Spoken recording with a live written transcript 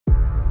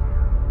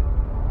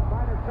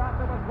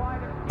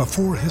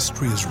Before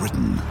history is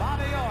written,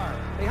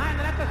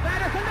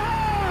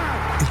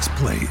 it's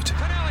played.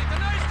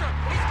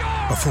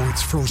 Before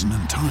it's frozen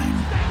in time,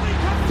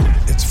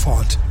 it's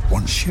fought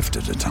one shift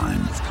at a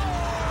time.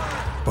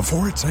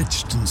 Before it's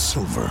etched in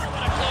silver,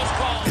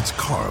 it's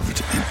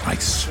carved in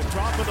ice.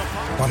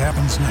 What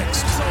happens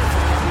next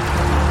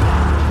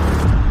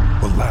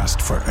will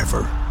last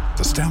forever.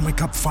 The Stanley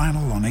Cup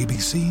Final on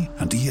ABC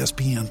and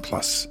ESPN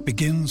Plus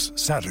begins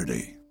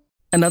Saturday.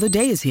 Another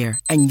day is here,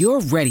 and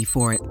you're ready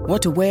for it.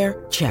 What to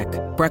wear? Check.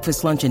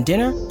 Breakfast, lunch, and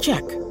dinner?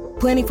 Check.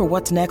 Planning for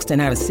what's next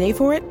and how to save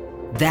for it?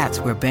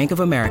 That's where Bank of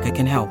America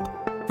can help.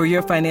 For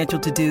your financial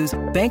to-dos,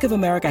 Bank of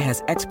America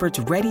has experts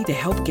ready to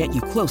help get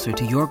you closer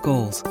to your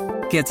goals.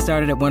 Get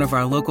started at one of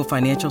our local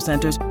financial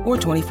centers or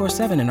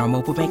 24/7 in our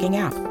mobile banking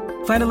app.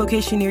 Find a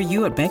location near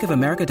you at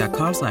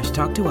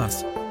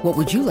bankofamerica.com/talktous. What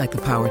would you like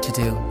the power to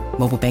do?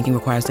 Mobile banking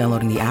requires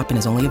downloading the app and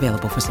is only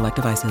available for select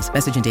devices.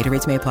 Message and data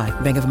rates may apply.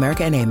 Bank of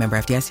America NA, member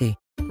FDIC.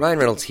 Ryan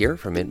Reynolds here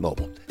from Mint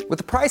Mobile. With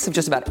the price of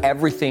just about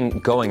everything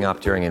going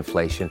up during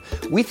inflation,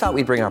 we thought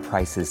we'd bring our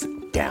prices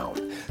down.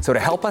 So to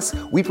help us,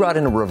 we brought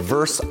in a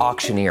reverse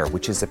auctioneer,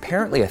 which is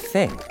apparently a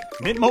thing.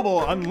 Mint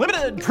Mobile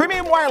Unlimited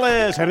Premium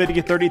Wireless. How to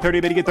get 30,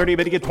 30, bit to get 30,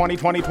 bit to get 20,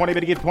 20, 20,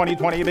 bit to get 20,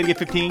 20, bit to get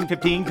 15,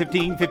 15,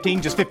 15,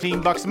 15, just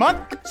 $15 a month?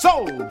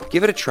 Sold!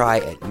 Give it a try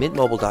at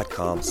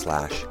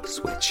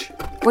mintmobile.com/switch.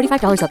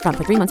 $45 up front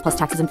for 3 months plus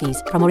taxes and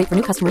fees. Promo rate for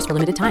new customers for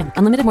limited time.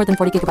 Unlimited more than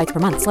 40 gigabytes per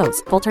month.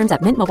 Slows full terms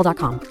at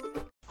mintmobile.com.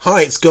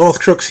 Hi, it's Garth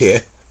Crooks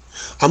here.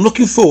 I'm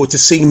looking forward to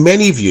seeing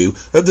many of you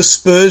at the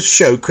Spurs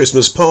Show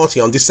Christmas party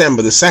on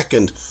December the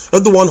 2nd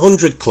at the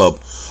 100 Club,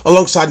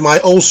 alongside my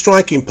old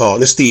striking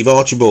partner Steve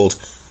Archibald.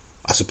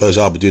 I suppose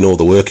I'll be doing all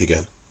the work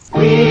again.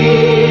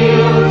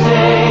 We'll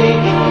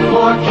take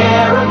more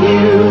care of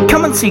you.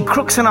 Come and see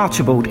Crooks and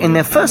Archibald in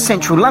their first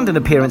Central London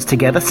appearance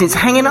together since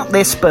hanging up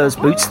their Spurs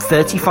boots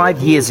 35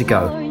 years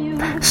ago.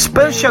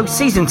 Spurs Show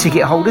season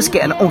ticket holders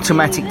get an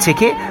automatic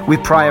ticket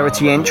with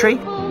priority entry,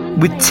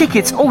 with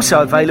tickets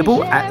also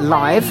available at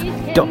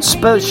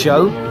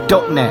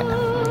live.spursshow.net.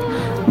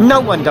 No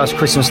one does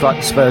Christmas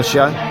like the Spurs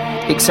Show,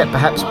 except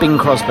perhaps Bing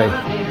Crosby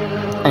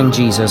and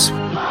Jesus.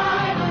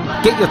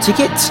 Get your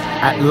tickets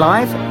at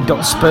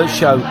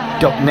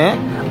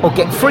live.spursshow.net or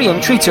get free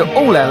entry to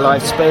all our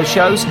live Spurs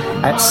shows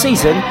at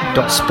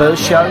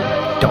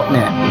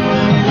season.spursshow.net.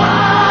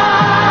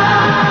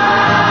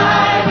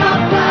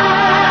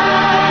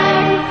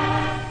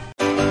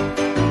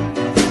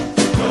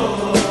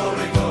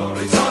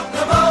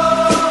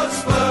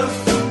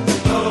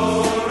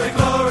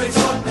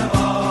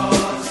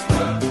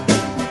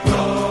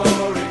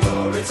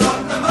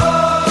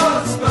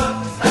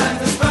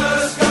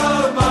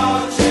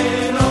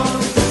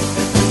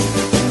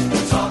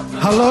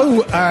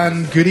 Hello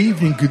and good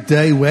evening, good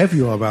day, wherever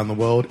you are around the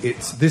world.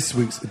 It's this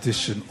week's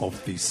edition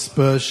of the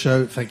Spurs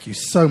Show. Thank you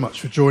so much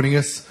for joining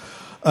us.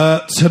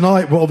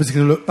 Tonight, we're obviously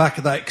going to look back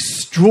at that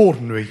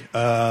extraordinary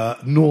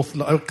North...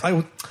 I find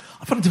it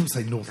difficult to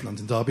say North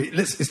London derby.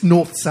 It's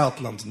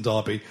North-South London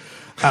derby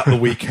at the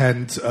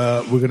weekend.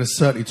 We're going to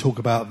certainly talk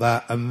about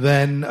that. And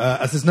then,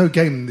 as there's no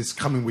game this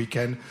coming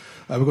weekend,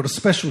 we've got a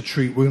special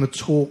treat. We're going to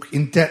talk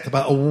in depth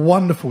about a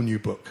wonderful new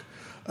book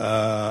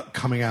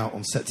coming out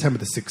on September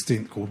the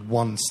 16th called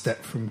One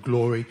Step from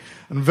Glory.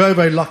 And very,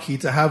 very lucky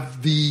to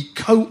have the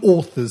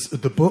co-authors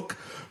of the book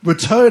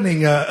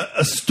returning a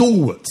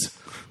stalwart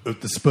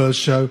of the Spurs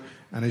Show.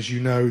 And as you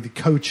know, the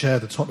co-chair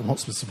of the Tottenham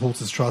Hotspur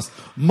Supporters Trust,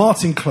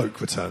 Martin Cloak,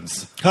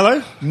 returns.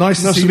 Hello.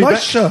 Nice to see you.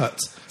 Nice shirt.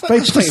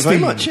 Very thank you very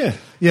much, yeah.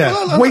 Yeah,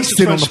 well,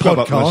 wasted on the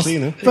podcast. Mostly, you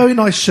know. Very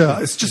nice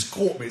shirt. It's just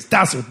caught me. It's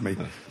dazzled me.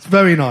 It's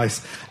very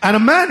nice. And a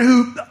man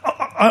who,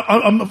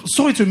 I'm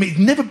sorry to admit, he's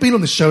never been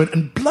on the show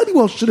and bloody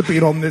well should have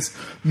been on this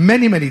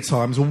many, many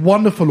times. A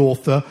wonderful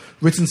author,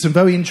 written some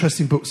very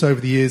interesting books over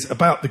the years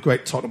about the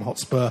great Tottenham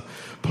Hotspur.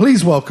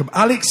 Please welcome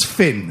Alex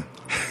Finn.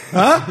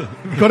 Huh?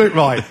 Got it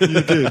right.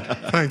 You did.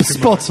 Thank you.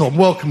 Spot on.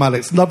 Welcome,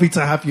 Alex. Lovely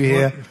to have you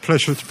here. Well,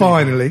 pleasure to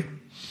finally. Be here.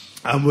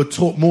 And we'll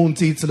talk more in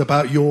detail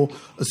about your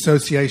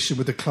association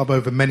with the club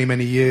over many,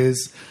 many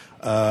years,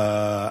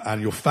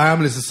 and your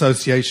family's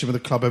association with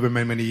the club over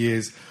many, many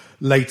years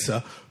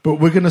later. But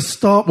we're going to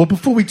start. Well,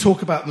 before we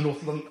talk about the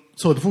North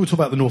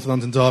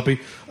London derby,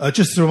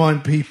 just to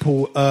remind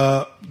people,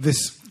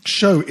 this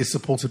show is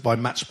supported by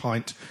Match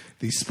Pint,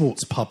 the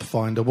sports pub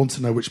finder. Want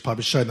to know which pub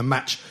is showing the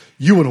match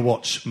you want to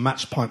watch?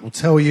 Match Pint will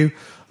tell you.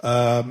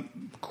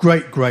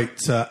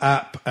 Great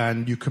app,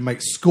 and you can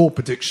make score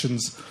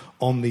predictions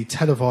on the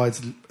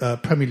televised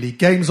Premier League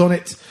games on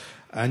it,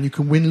 and you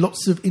can win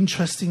lots of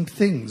interesting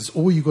things.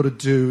 All you've got to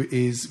do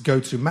is go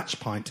to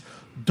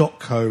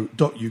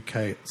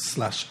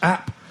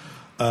matchpint.co.uk/app,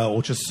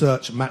 or just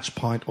search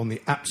Matchpint on the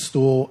App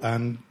Store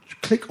and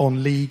click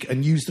on League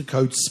and use the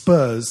code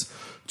SPURS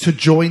to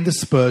join the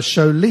Spurs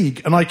Show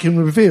League. And I can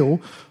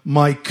reveal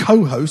my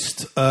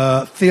co-host,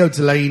 Theo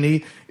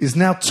Delaney, is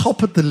now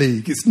top of the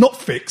league. It's not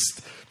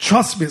fixed.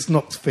 Trust me, it's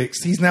not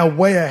fixed. He's now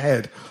way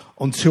ahead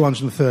on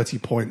 230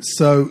 points.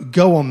 So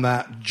go on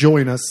that,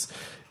 join us.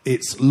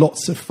 It's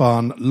lots of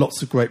fun,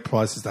 lots of great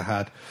prizes to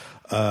have.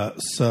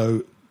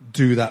 So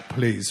do that,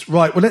 please.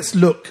 Right, well, let's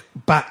look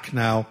back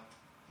now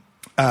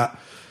at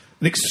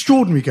an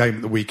extraordinary game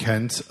at the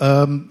weekend.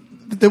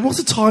 There was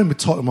a time with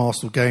Tottenham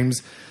Arsenal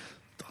games,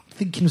 I'm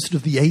thinking sort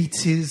of the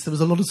 80s, there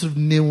was a lot of sort of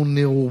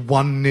 0-0,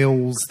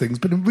 1-0 things.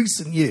 But in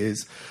recent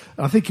years,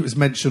 and I think it was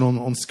mentioned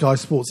on Sky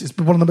Sports, it's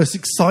been one of the most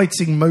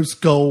exciting,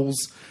 most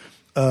goals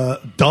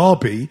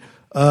derby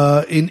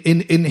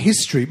in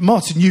history.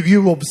 Martin,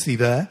 you were obviously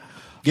there.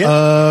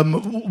 Yeah.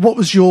 What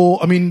was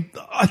your... I mean,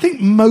 I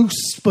think most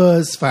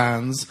Spurs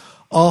fans,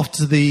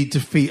 after the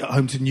defeat at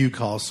home to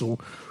Newcastle,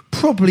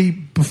 probably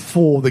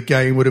before the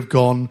game would have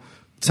gone,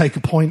 take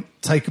a point.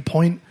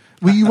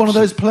 Were you one of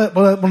those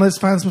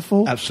fans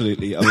before?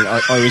 Absolutely. I mean,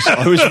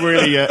 I was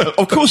really.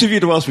 Of course, if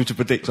you'd have asked me to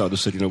predict, I'd have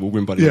said, we'll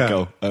win by the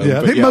goal.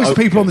 I think most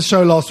people on the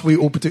show last week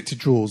all predicted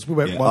draws. We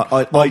went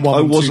I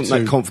wasn't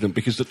that confident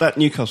because that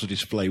Newcastle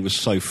display was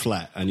so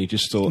flat, and you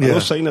just thought. And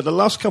also, the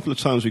last couple of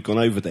times we've gone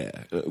over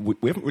there, we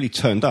haven't really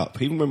turned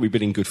up. Even when we've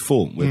been in good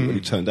form, we haven't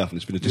really turned up, and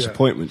it's been a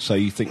disappointment. So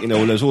you think,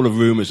 there's all the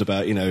rumours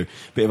about, a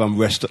bit of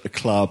unrest at the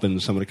club and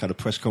some of the kind of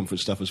press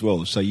conference stuff as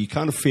well. So you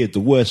kind of feared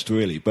the worst,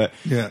 really. But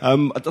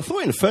I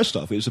thought in the first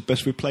half it was the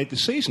best we played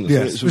this season.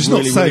 Yes, which is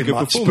not saying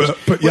much,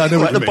 but I know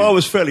what you mean. The bar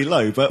was fairly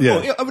low, but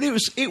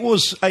it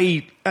was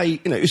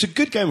a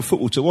good game of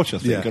football to watch, I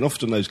think, and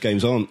often those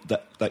games aren't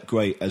that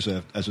great as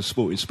a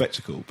sporting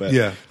spectacle. But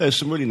there's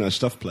some really nice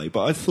stuff played.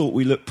 But I thought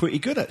we looked pretty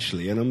good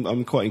actually, and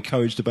I'm quite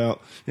encouraged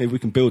about we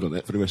can build on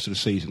it for the rest of the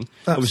season.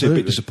 Absolutely. Obviously, a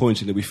bit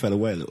disappointing that we fell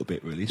away a little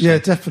bit, really. So. Yeah,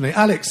 definitely,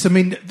 Alex. I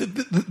mean,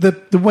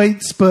 the way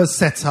Spurs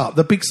set up,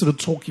 the big sort of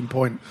talking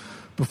point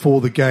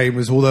before the game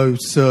was, although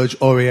Serge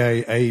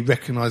Aurier, a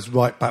recognised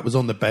right back, was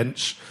on the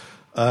bench,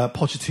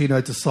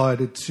 Pochettino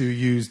decided to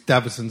use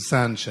Davinson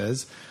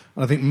Sanchez.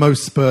 And I think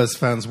most Spurs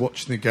fans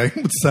watching the game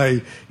would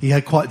say he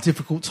had quite a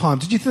difficult time.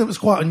 Did you think it was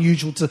quite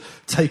unusual to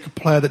take a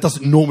player that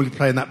doesn't normally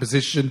play in that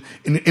position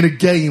in a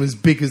game as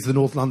big as the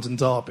North London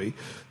derby?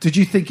 Did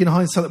you think in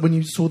hindsight that when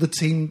you saw the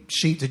team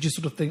sheet, did you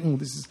sort of think,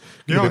 this is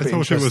I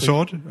thought it was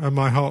odd, and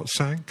my heart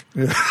sank.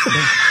 Yeah.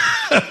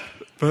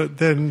 But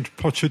then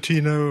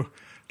Pochettino...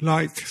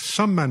 Like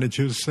some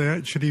managers, they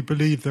actually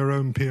believe their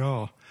own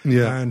PR.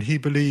 Yeah. And he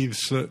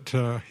believes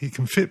that he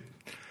can fit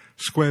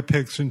square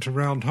pegs into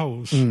round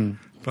holes,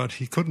 but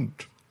he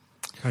couldn't.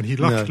 And he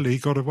luckily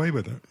got away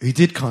with it. He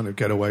did kind of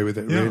get away with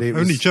it, really. It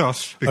only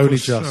just,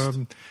 because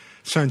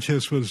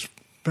Sanchez was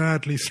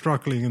badly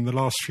struggling in the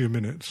last few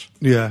minutes.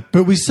 Yeah,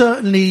 but we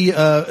certainly,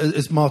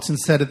 as Martin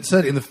said,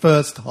 certainly in the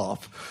first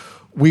half,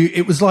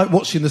 it was like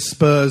watching the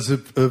Spurs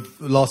of the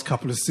last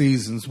couple of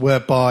seasons,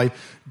 whereby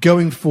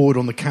going forward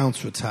on the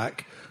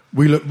counter-attack,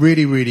 we looked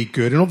really, really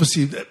good. And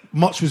obviously,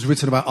 much was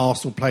written about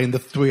Arsenal playing the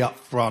three up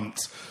front.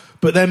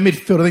 But their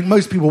midfield, I think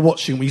most people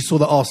watching, when you saw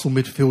the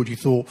Arsenal midfield, you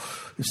thought,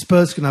 if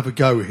Spurs can have a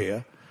go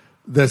here,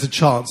 there's a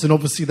chance. And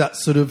obviously that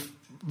sort of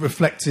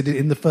reflected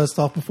in the first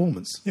half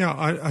performance. Yeah,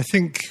 I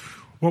think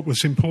what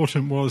was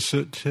important was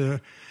that...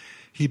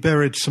 he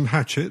buried some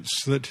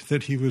hatchets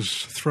that he was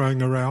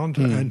throwing around,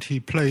 and he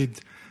played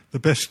the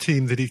best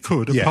team that he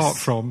could, apart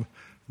from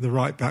the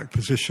right-back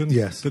position.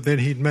 Yes. But then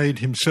he'd made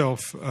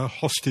himself a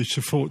hostage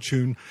to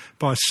fortune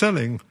by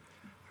selling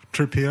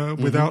Trippier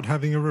without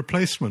having a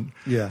replacement.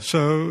 Yeah.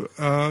 So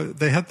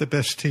they had the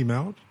best team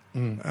out,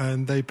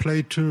 and they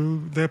played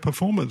to their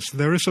performance.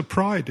 There is a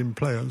pride in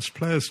players.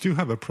 Players do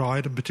have a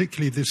pride, and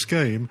particularly this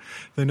game,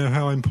 they know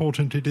how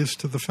important it is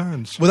to the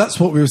fans. Well, that's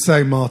what we were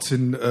saying,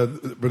 Martin,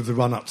 with the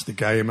run-up to the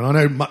game. And I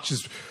know much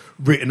is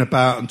written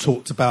about and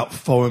talked about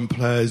foreign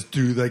players.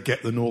 Do they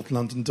get the North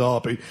London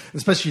derby?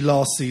 Especially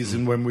last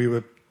season when we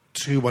were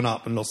 2-1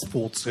 up and lost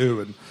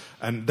 4-2,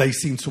 and they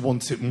seemed to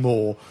want it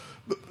more.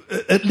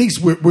 At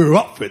least we were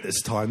up for it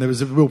this time. There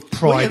was a real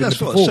pride in the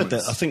performance. What I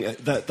said. I think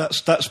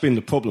that's been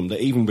the problem, that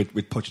even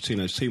with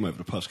Pochettino's team over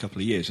the past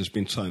couple of years, there's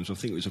been times, I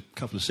think it was a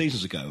couple of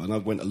seasons ago, and I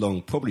went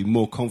along probably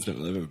more confident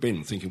than I've ever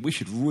been, thinking we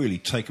should really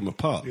take them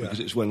apart, because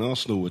it's when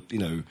Arsenal were,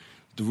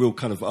 the real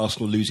kind of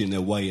Arsenal losing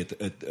their way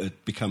had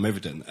become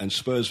evident, and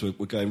Spurs were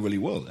going really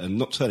well and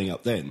not turning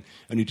up then.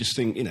 And you just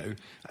think,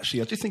 actually,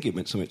 I do think it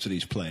meant something to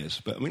these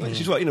players. But I mean,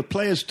 she's right.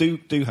 Players do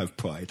have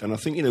pride, and I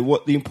think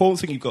what the important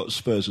thing you've got at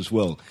Spurs as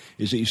well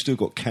is that you've still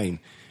got Kane.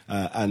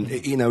 And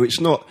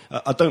it's not.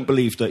 I don't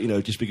believe that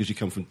just because you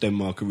come from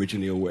Denmark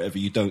originally or whatever,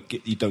 you don't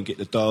get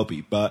the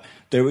derby. But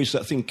there is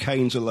that thing.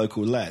 Kane's a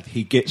local lad.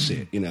 He gets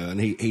it, and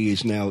he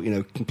is now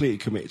completely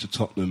committed to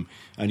Tottenham.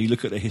 And you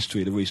look at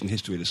the recent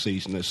history of the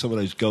season. There's some of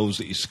those goals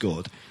that he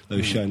scored.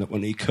 Those showing up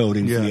when he curled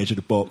in from the edge of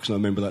the box. And I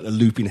remember the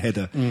looping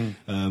header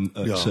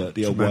at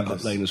the old White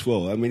Hart Lane as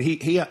well. I mean,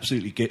 he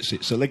absolutely gets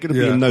it. So they're going to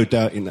be in no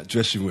doubt in that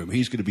dressing room.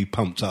 He's going to be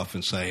pumped up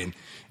and saying,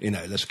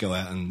 let's go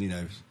out and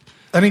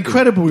And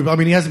incredibly, I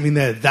mean, he hasn't been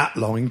there that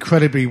long.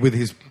 Incredibly, with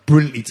his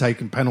brilliantly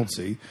taken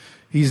penalty,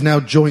 he's now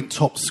joint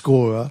top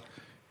scorer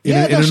in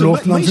a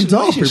North London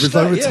derby with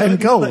over 10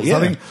 goals.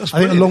 I think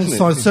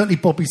alongside certainly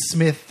Bobby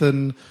Smith,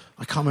 and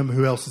I can't remember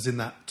who else is in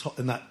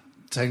that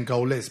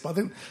 10-goal list. But I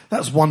think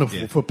that's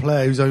wonderful for a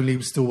player who's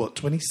only still,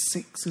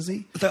 26, is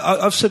he?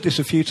 I've said this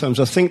a few times.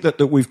 I think that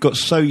we've got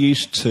so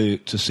used to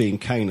seeing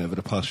Kane over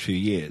the past few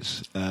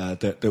years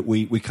that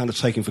we kind of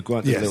take him for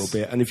granted a little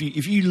bit. And if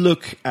you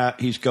look at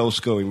his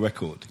goal-scoring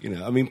record,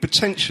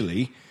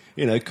 potentially...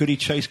 could he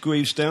chase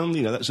Greaves down?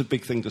 That's a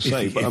big thing to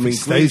say. But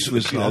Greaves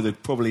was,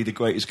 probably the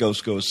greatest goal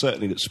scorer,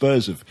 certainly that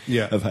Spurs have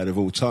had of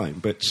all time.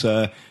 But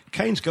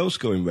Kane's goal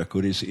scoring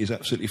record is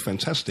absolutely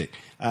fantastic,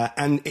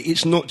 and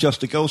it's not just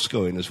the goal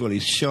scoring as well.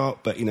 He's sharp,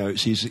 but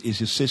it's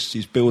his assists,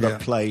 his build up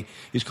play,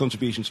 his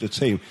contribution to the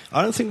team.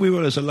 I don't think we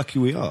realise how lucky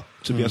we are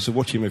to be able to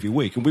watch him every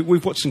week. And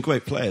we've watched some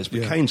great players,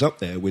 but Kane's up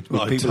there with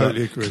people like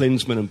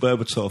Klinsmann and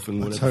Berbatov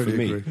and whatever for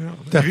me. Yeah.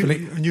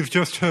 Definitely. And you've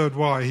just heard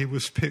why he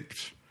was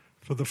picked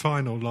for the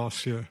final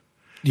last year,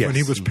 when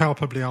he was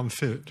palpably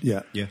unfit.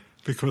 Yeah.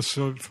 Because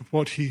of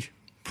what he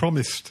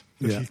promised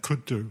that he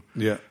could do.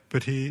 Yeah.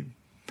 But he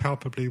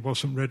palpably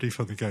wasn't ready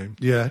for the game.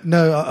 Yeah,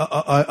 no,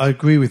 I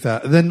agree with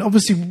that. And then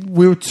obviously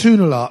we were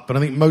 2-0 up, but I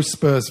think most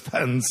Spurs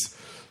fans,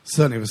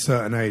 certainly of a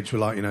certain age, were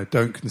like,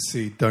 don't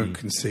concede, don't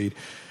concede.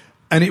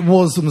 And it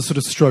was on the sort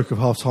of stroke of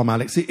half-time,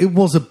 Alex. It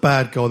was a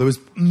bad goal. There was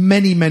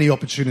many, many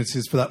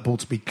opportunities for that ball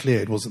to be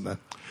cleared, wasn't there?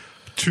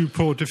 2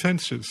 poor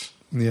defences.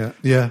 Yeah.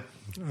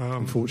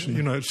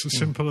 Unfortunately. It's as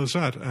simple as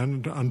that.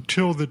 And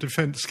until the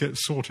defence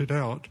gets sorted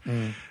out,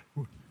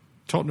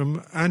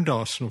 Tottenham and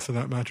Arsenal, for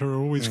that matter, are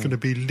always going to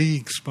be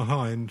leagues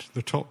behind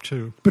the top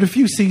 2. But a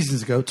few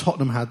seasons ago,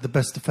 Tottenham had the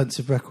best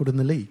defensive record in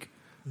the league.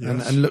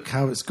 Yes. And look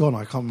how it's gone.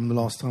 I can't remember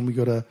the last time we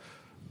got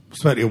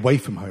certainly away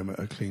from home,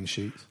 a clean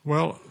sheet.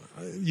 Well,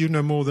 you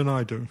know more than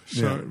I do.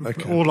 So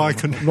all I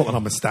can... Not that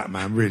I'm a stat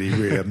man, really,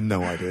 I have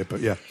no idea, but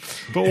yeah.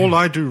 But all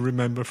I do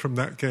remember from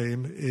that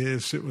game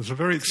is it was a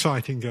very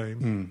exciting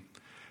game.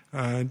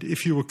 And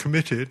if you were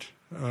committed,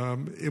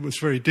 it was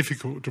very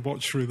difficult to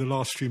watch through the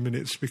last few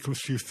minutes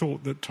because you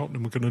thought that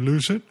Tottenham were going to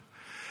lose it.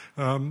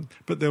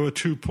 But there were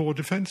 2 poor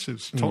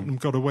defences. Tottenham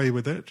got away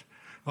with it.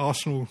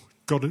 Arsenal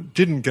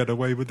didn't get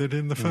away with it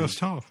in the first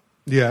half.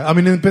 Yeah,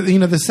 but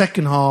the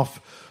second half,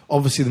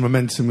 obviously the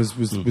momentum was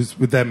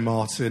with them,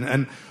 Martin.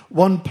 And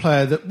one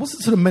player that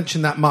wasn't sort of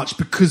mentioned that much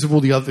because of all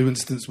the other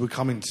incidents we're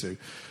coming to,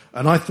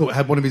 and I thought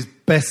had one of his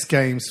best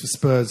games for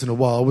Spurs in a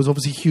while, was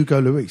obviously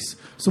Hugo Lloris.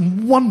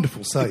 Some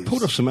wonderful saves. He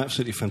pulled off some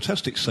absolutely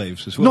fantastic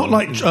saves as well. Not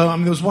like,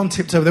 there was one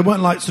tipped over. They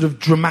weren't like sort of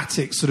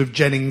dramatic, sort of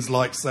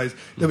Jennings-like saves.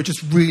 They were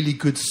just really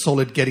good,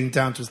 solid, getting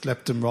down to his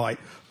left and right,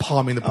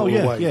 palming the ball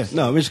away. Yeah.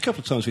 No, there's a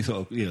couple of times we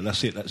thought,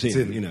 that's it.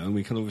 And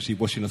we can obviously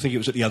watch it. I think it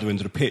was at the other end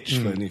of the pitch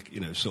when,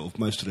 sort of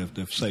most of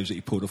the saves that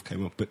he pulled off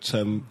came up. But,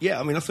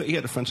 I thought he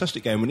had a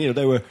fantastic game.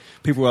 And,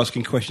 people were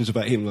asking questions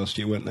about him last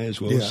year, weren't they, as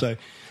well? Yeah. So,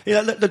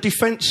 the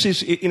defence is,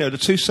 the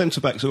 2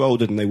 centre-backs are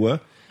older than they were.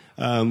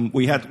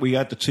 We had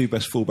the 2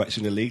 best fullbacks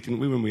in the league, didn't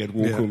we? When we had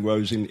Walker and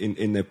Rose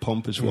in their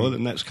pomp as well,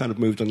 and that's kind of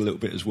moved on a little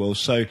bit as well.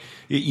 So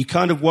you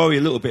kind of worry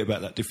a little bit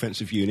about that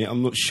defensive unit.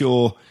 I'm not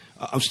sure.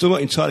 I'm still not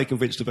entirely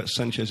convinced about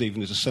Sanchez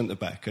even as a centre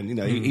back, and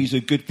he's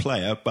a good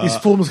player, but his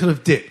form has kind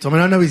of dipped.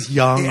 I know he's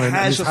young.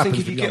 I think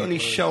if you get on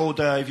his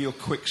shoulder, if you're a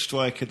quick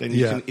striker, then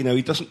you can,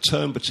 he doesn't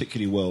turn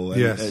particularly well.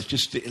 And there's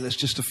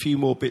just a few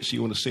more bits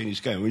you want to see in his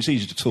game. It's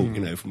easy to talk,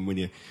 from when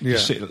you're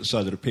sitting at the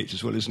side of the pitch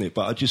as well, isn't it?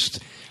 But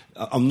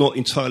I'm not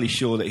entirely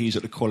sure that he's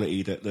at the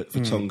quality that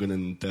Vertonghen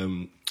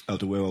and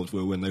Alderweireld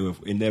were when they were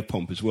in their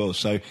pomp as well.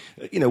 So,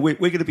 we're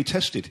going to be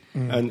tested.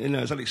 And,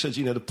 as Alex says,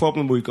 the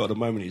problem we've got at the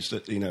moment is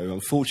that,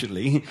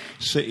 unfortunately,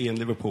 City and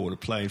Liverpool are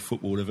playing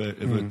football of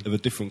a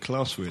different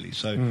class, really.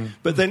 So,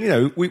 but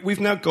then,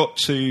 we've now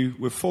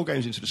we're 4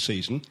 games into the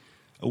season.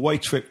 Away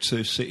trip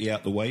to City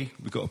out the way,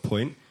 we've got a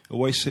point.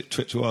 Away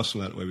trip to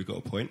Arsenal out the way, we've got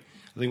a point.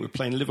 I think we're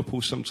playing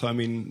Liverpool sometime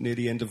near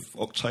the end of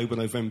October,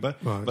 November.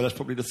 Right. But that's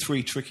probably the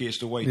 3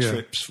 trickiest away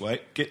trips,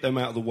 right? Get them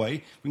out of the way.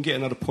 We can get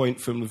another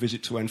point from the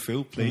visit to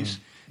Anfield, please.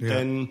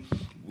 Then,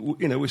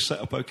 we're set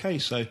up okay.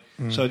 So,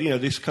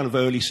 this kind of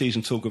early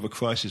season talk of a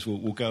crisis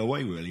will go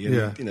away, really.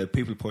 And,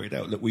 people have pointed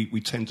out that we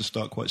tend to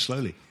start quite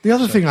slowly. The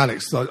other thing,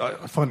 Alex,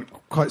 I find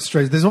quite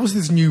strange, there's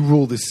obviously this new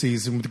rule this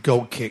season with the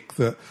goal kick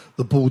that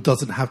the ball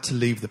doesn't have to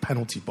leave the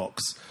penalty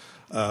box.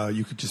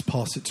 You could just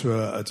pass it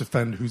to a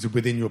defender who's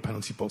within your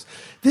penalty box.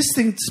 This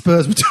thing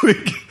Spurs were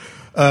doing,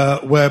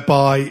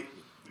 whereby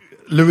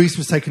Lloris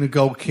was taking a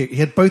goal kick. He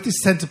had both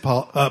his centre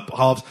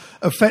halves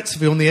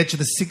effectively on the edge of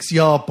the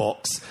 6-yard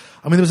box.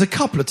 There was a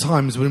couple of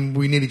times when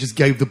we nearly just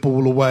gave the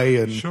ball away.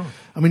 And sure.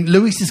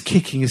 Lloris's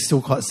kicking is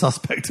still quite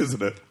suspect,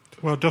 isn't it?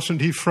 Well,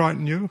 doesn't he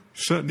frighten you?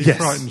 Certainly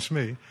frightens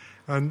me.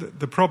 And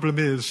the problem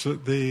is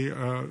that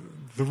the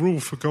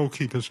rule for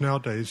goalkeepers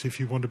nowadays, if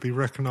you want to be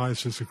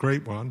recognised as a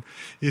great one,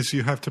 is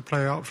you have to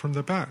play out from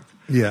the back.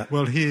 Yeah.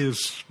 Well, he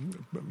is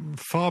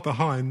far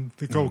behind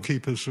the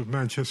goalkeepers of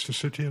Manchester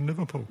City and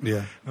Liverpool.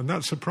 Yeah. And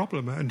that's a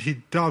problem. And he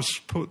does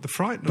put the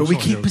frighteners on. But we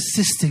on keep you.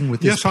 persisting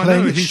with this. Yes, I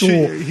know. He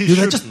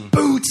should just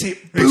boot it.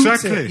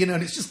 Exactly.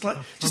 And it's just like,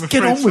 just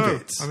get on with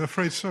it. I'm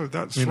afraid so.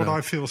 That's what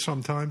I feel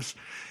sometimes.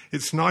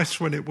 it's nice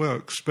when it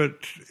works, but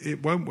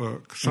it won't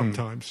work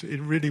sometimes.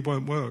 It really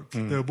won't work.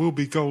 There will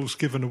be goals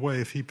given away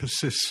if he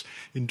persists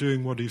in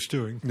doing what he's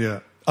doing.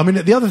 Yeah. I mean,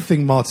 the other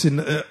thing, Martin,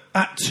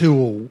 at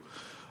 2-2,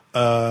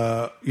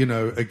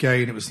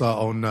 again, it was like,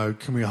 oh no,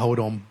 can we hold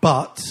on?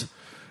 But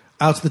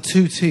out of the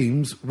two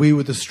teams, we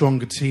were the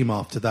stronger team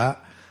after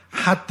that.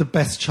 Had the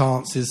best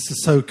chances.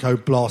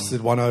 Sissoko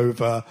blasted one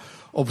over.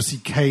 Obviously,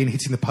 Kane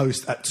hitting the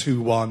post at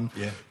 2-1.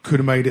 Yeah. Could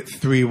have made it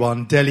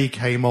 3-1. Delhi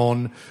came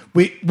on.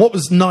 What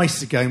was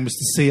nice again was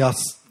to see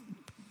us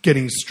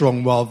getting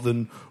strong rather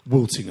than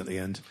wilting at the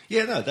end.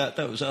 Yeah, no, that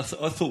was. I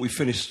thought we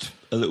finished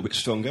a little bit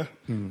stronger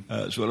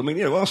as well. I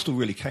mean, Arsenal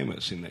really came at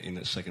us in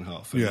that second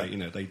half.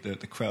 And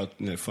the crowd,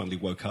 finally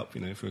woke up,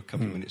 for a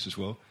couple of minutes as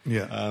well.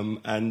 Yeah,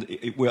 and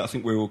I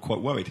think we were all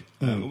quite worried.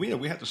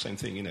 We had the same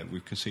thing.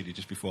 We conceded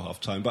just before half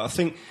time, but I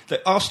think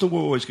that Arsenal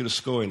were always going to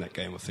score in that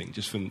game. I think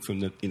just from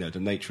the the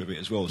nature of it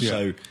as well. Yeah.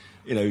 So.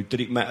 Did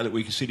it matter that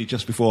we conceded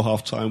just before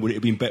half-time? Would it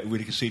have been better if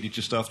we conceded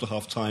just after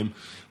half-time?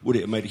 Would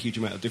it have made a huge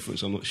amount of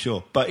difference? I'm not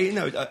sure. But,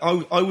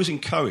 I was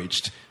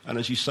encouraged. And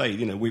as you say,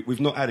 we've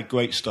not had a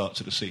great start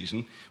to the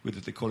season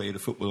with the quality of the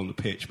football on the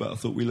pitch, but I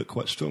thought we looked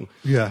quite strong.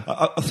 Yeah.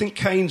 I think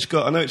Kane's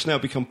got... I know it's now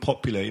become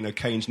popular.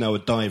 Kane's now a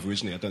diver,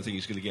 isn't he? I don't think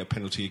he's going to get a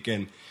penalty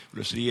again the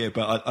rest of the year.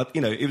 But,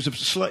 it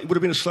would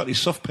have been a slightly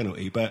soft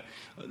penalty. But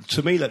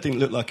to me, that didn't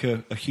look like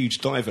a huge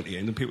dive at the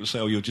end. And people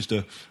say, you're just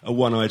a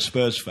one-eyed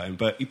Spurs fan.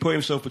 But he put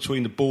himself between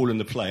the ball and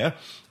the player,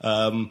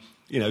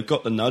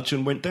 got the nudge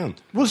and went down.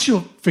 What's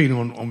your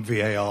feeling on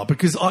VAR?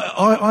 Because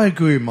I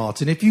agree with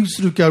Martin. If you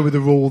sort of go with the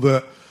rule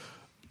that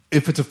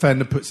if a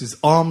defender puts his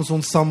arms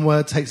on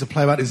somewhere, takes a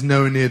player out, is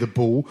nowhere near the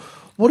ball,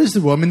 what is the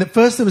rule? I mean, at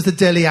first there was the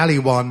Dele Alli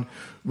one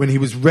when he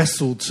was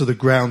wrestled to the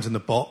ground in the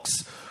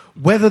box.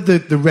 Whether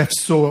the ref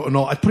saw it or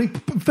not,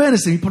 in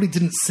fairness, he probably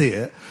didn't see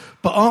it.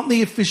 But aren't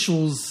the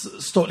officials,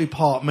 Stockley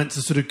Park, meant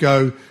to sort of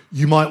go,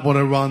 you might want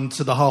to run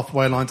to the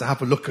halfway line to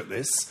have a look at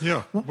this?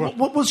 Yeah.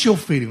 What's your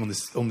feeling on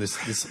this new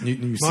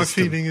system? My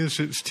feeling is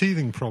it's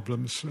teething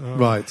problems.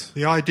 Right.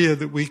 The idea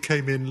that we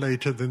came in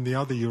later than the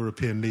other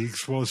European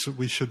leagues was that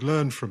we should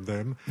learn from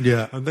them.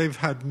 Yeah. And they've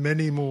had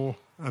many more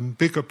and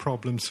bigger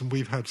problems than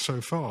we've had so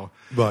far.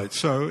 Right.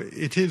 So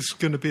it is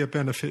going to be a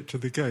benefit to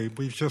the game.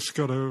 We've just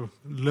got to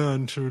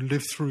learn to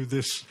live through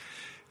this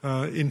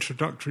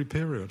introductory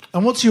period.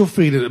 And what's your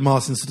feeling that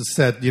Martin sort of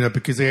said,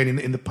 because again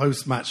in the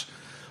post-match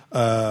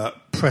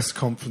press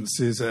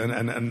conferences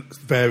and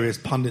various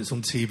pundits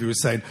on TV were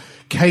saying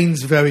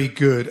Kane's very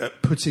good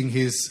at putting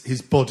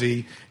his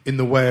body in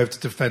the way of the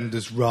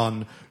defender's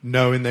run,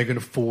 knowing they're going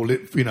to fall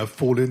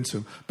into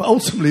him. But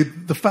ultimately,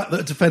 the fact that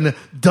a defender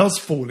does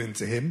fall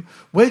into him,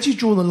 where do you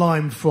draw the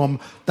line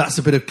from that's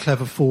a bit of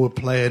clever forward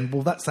play and,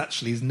 well, that's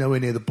actually is nowhere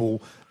near the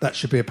ball, that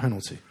should be a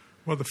penalty?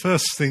 Well, the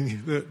first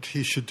thing that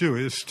he should do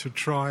is to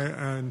try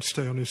and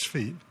stay on his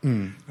feet.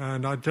 And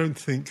I don't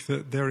think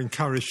that they're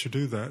encouraged to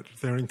do that.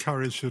 They're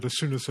encouraged that as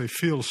soon as they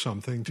feel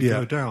something to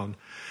go down.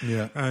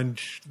 Yeah.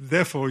 And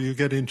therefore you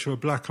get into a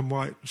black and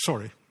white...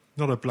 Sorry,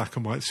 not a black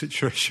and white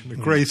situation, a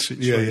grey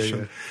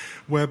situation,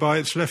 whereby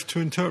it's left to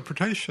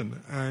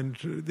interpretation. And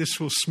this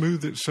will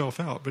smooth itself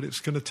out, but it's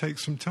going to take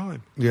some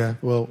time. Yeah,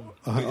 well...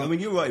 I mean,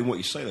 you're right in what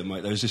you say, though,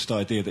 mate. There's this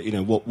idea that,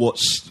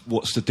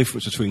 what's the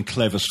difference between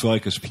clever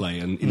strikers play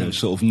and,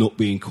 sort of not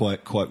being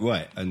quite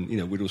right. And,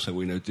 we'd all say,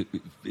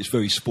 it's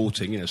very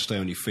sporting, stay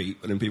on your feet.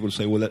 But then people would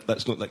say, well,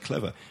 that's not that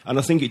clever. And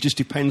I think it just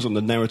depends on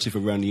the narrative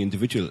around the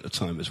individual at the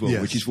time as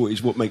well, which is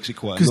what makes it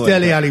quite annoying. Because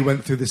Dele Alli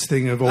went through this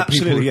thing of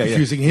people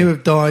accusing him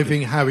of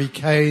diving, Harry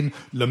Kane,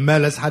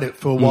 Lamella's had it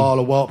for a while,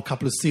 a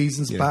couple of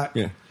seasons back.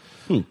 Yeah.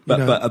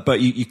 But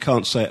you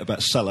can't say it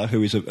about Salah,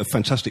 who is a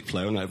fantastic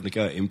player. I'm not having to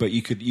go at him, but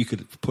you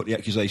could put the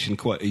accusation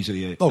quite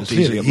easily.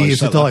 Clearly, at he is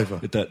Salah, a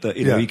diver. That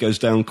he goes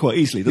down quite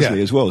easily, doesn't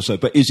he, as well? So,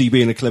 but is he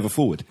being a clever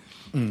forward,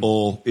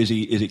 or is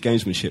it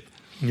gamesmanship?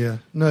 Yeah,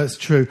 no, it's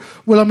true.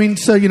 Well, I mean,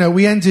 so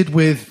we ended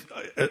with,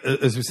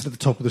 as we said at the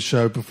top of the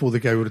show, before the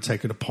game we would have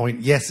taken a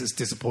point. Yes, it's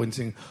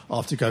disappointing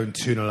after going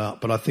 2-0 up,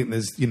 but I think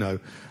there's,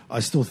 I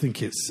still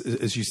think it's,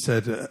 as you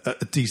said,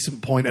 a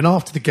decent point. And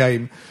after the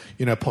game,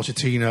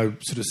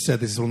 Pochettino sort of said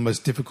this is one of the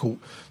most difficult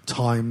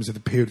times of the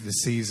period of the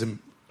season.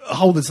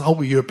 This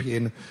whole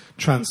European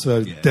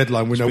transfer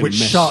deadline window, which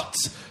shut.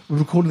 We're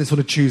recording this on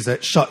a Tuesday.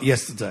 It shut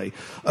yesterday.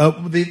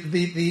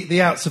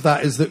 The outs of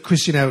that is that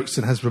Christian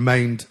Eriksen has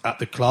remained at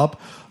the club.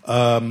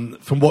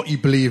 From what you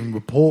believe in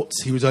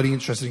reports, he was only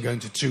interested in going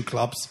to two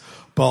clubs,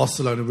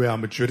 Barcelona and Real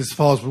Madrid. As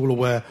far as we're all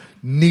aware,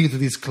 neither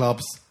of these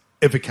clubs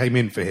ever came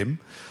in for him.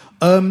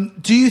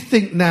 Do you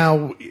think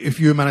now, if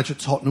you were manager at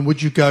Tottenham,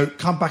 would you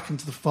come back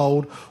into the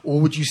fold, or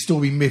would you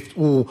still be miffed,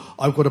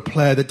 I've got a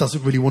player that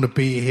doesn't really want to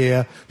be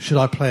here, should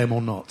I play him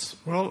or not?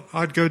 Well,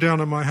 I'd go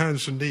down on my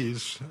hands and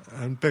knees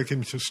and beg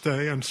him to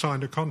stay and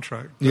sign a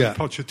contract. But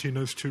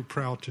Pochettino's too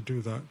proud to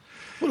do that.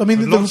 Well, I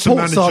mean, the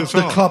reports are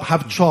the club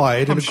have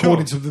tried, and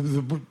according to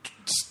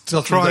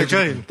the try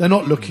again. They're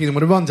not looking. They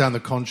want to run down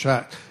the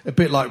contract, a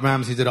bit like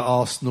Ramsey did at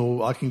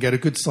Arsenal. I can get a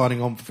good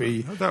signing on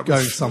fee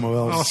going somewhere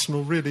else.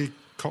 Arsenal really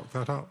cocked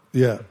that up.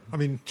 Yeah. I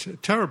mean,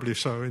 terribly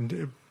so.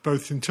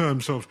 both in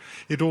terms of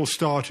it all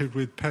started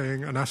with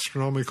paying an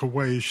astronomical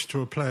wage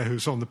to a player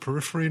who's on the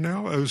periphery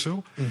now,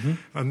 Ozil,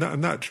 and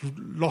that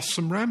lost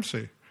some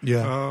Ramsey.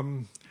 Yeah.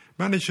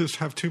 Managers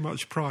have too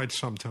much pride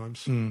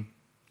sometimes.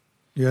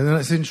 Yeah, no,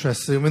 that's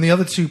interesting. I mean, the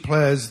other two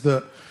players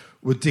that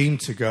were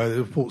deemed to go,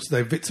 the reports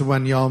today, Victor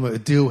Wanyama, a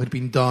deal had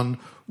been done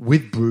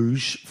with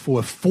Bruges for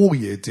a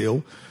 4-year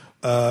deal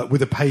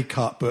with a pay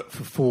cut, but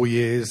for 4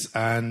 years,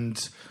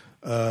 and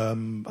I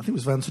think it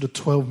was around sort of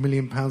 £12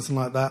 million, something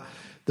like that.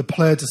 The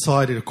player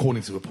decided,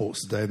 according to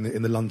reports today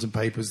in the London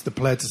papers, the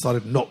player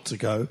decided not to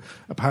go.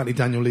 Apparently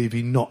Daniel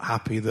Levy, not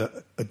happy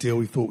that a deal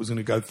he thought was going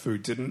to go through,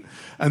 didn't.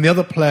 And the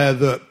other player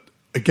that,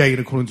 again,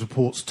 according to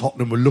reports,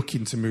 Tottenham were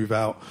looking to move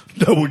out,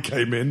 no one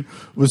came in,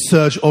 was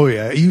Serge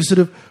Aurier. Are you sort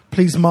of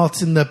pleased,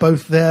 Martin, they're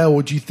both there,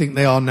 or do you think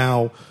they are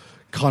now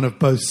kind of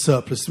both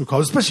surplus to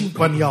require, especially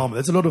Wanyama?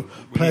 There's a lot of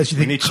players you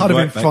think kind of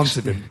in front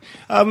of him.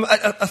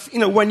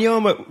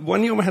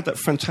 Wanyama had that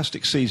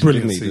fantastic season,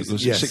 Brilliant didn't he? season, It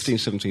was yes.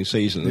 16-17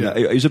 season. Yeah.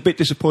 It was a bit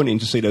disappointing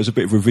to see there was a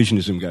bit of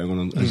revisionism going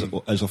on,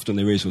 as often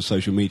there is on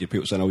social media.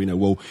 People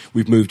saying,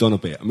 we've moved on a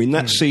bit. I mean,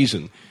 that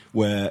season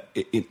where,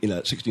 in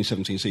that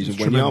 16-17 season,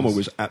 Wanyama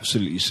was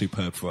absolutely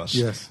superb for us.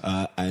 Yes.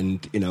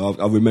 And,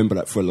 I remember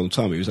that for a long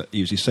time.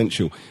 He was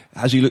essential.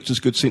 Has he looked as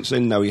good since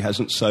then? No, he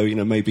hasn't. So,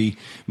 maybe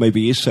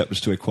he is surplus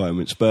to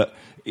requirements. But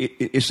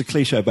it's the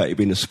cliche about it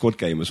being a squad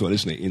game as well,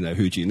 isn't it?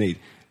 Who do you need?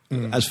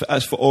 As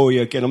for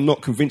Aurier, again, I'm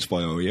not convinced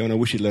by Aurier, and I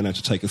wish he'd learn how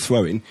to take a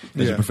throw-in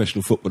as a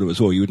professional footballer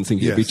as well. You wouldn't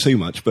think it'd be too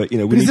much, but we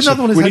need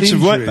some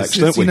right backs,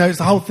 don't we? It's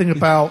the whole thing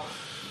about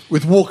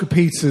with Walker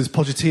Peters.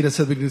 Pochettino said at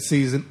the beginning of the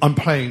season, "I'm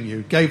playing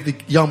you." Gave the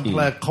young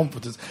player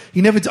confidence.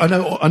 He never. I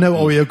know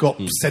Aurier got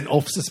sent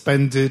off,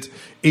 suspended,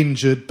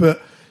 injured,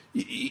 but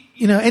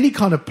any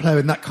kind of player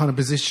in that kind of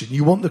position,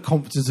 you want the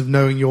confidence of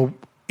knowing you're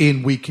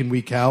in,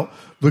 week out,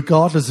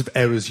 regardless of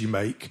errors you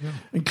make. Yeah.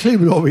 And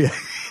clearly, Aurier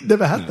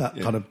never had that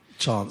kind of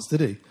chance, did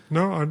he?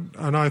 No,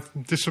 and I'm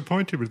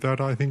disappointed with that.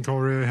 I think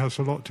Aurier has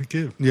a lot to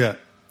give. Yeah.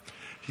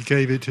 He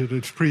gave it at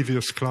his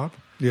previous club,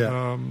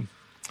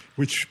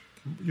 which,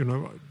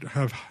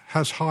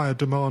 has higher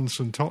demands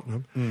than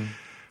Tottenham.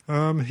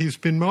 He's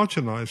been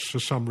marginalised for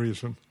some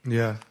reason.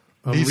 Yeah.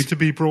 Needs to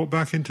be brought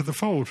back into the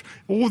fold.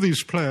 All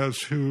these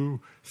players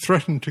who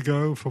threatened to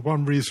go for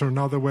one reason or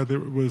another, whether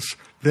it was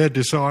their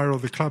desire or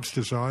the club's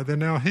desire, they're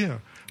now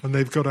here. And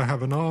they've got to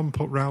have an arm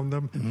put round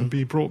them and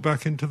be brought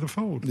back into the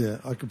fold. Yeah,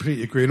 I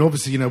completely agree. And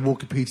obviously,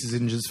 Walker Peters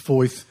injured,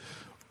 Foyth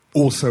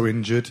also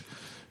injured.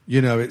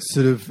 It's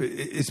sort of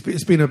it's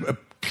been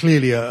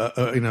clearly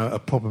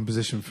a problem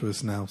position for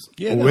us now.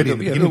 Yeah,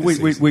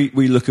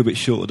 we look a bit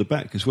short at the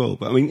back as well.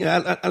 But I mean,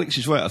 Alex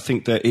is right. I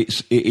think that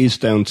it is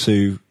down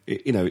to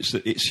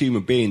it's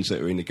human beings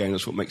that are in the game.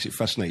 That's what makes it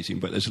fascinating.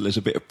 But there's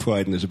a bit of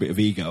pride and there's a bit of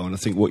ego. And I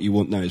think what you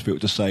want now is people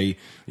to say,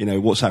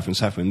 what's happened's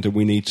happened, and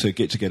we need to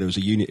get together as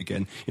a unit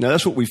again.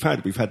 That's what we've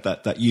had. We've had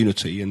that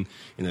unity and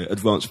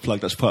advanced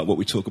plug. That's part of what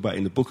we talk about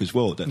in the book as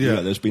well. That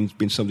there's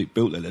been something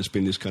built there. There's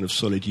been this kind of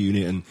solid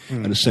unit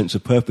and a sense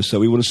of purpose. So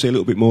we want to see a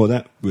little bit more of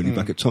that really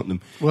back at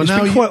Tottenham. Well, it's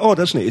been quite odd,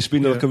 hasn't it? It's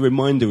been like a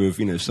reminder of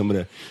some of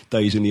the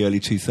days in the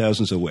early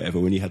 2000s or whatever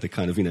when you had the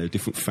kind of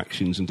different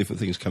factions and different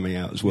things coming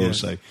out as well. Yes.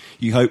 So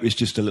you hope it's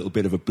just a little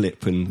bit of a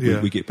blip and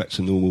we get back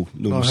to normal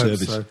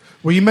service. So.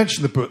 Well, you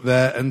mentioned the book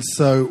there, and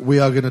so we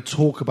are going to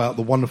talk about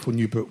the wonderful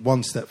new book,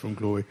 One Step from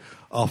Glory,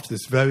 after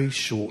this very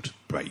short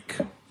break.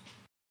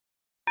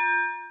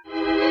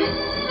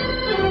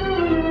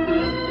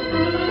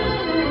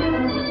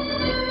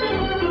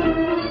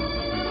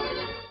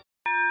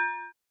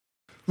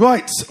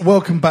 Right,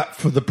 welcome back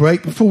for the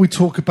break. Before we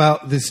talk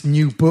about this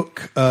new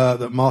book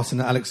that Martin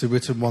and Alex have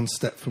written, One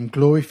Step from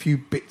Glory, a few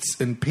bits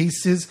and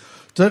pieces.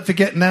 Don't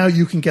forget now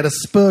you can get a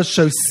Spurs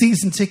Show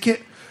season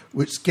ticket,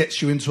 which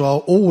gets you into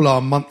all our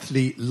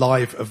monthly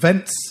live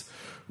events,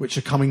 which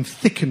are coming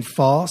thick and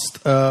fast.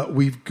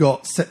 We've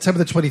got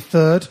September the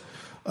 23rd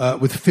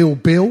with Phil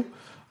Bill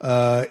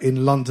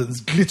in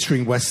London's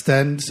glittering West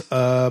End.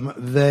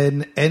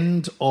 Then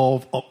end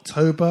of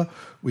October,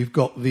 we've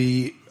got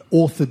the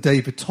author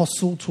David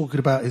Tossell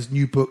talking about his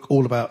new book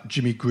all about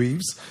Jimmy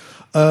Greaves.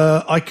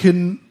 I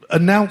can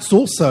announce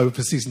also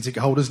for season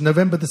ticket holders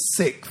November the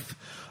 6th,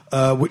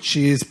 which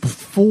is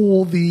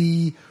before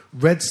the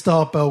Red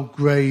Star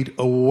Belgrade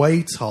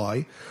away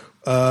tie.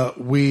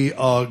 We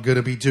are going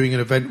to be doing an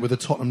event with a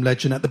Tottenham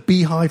legend at the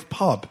Beehive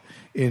Pub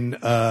in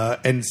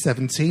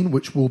N17,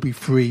 which will be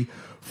free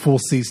for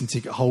season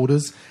ticket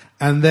holders.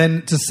 And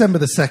then December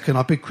the 2nd,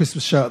 our big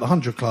Christmas show at the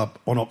 100 Club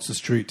on Oxford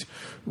Street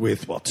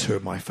with, two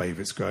of my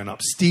favourites growing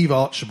up, Steve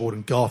Archibald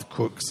and Garth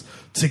Crooks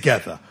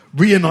together,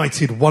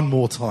 reunited one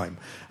more time.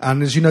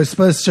 And as you know,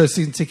 Spurs Show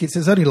season tickets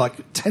is only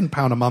like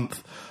 £10 a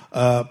month.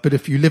 But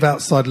if you live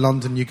outside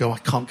London, you go, I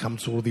can't come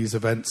to all these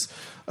events.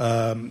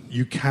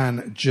 You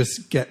can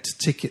just get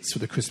tickets for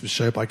the Christmas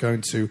show by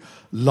going to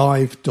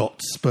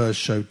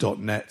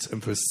live.spursshow.net.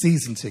 And for a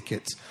season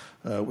ticket,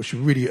 which we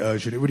really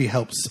urge you, and it really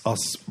helps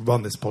us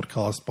run this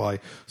podcast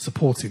by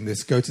supporting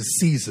this, go to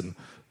season.spursshow.net.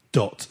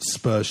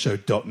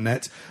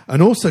 www.spurshow.net.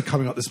 And also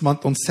coming up this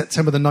month on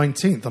September the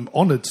 19th, I'm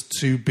honoured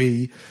to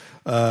be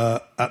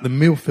at the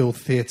Millfield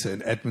Theatre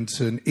in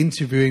Edmonton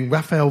interviewing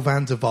Rafael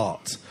van der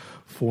Vaart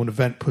for an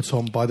event put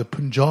on by the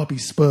Punjabi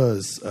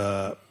Spurs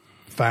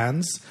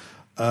fans.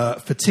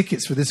 For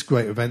tickets for this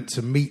great event,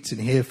 to meet and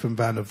hear from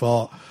Van der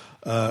Vaart,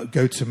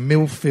 go to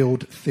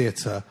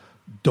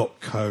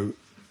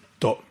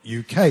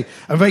millfieldtheatre.co.uk.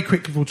 And very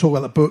quickly, we'll talk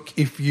about the book.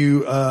 If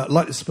you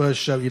like the Spurs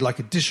show, you'd like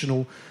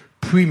additional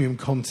premium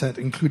content,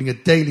 including a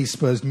daily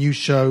Spurs news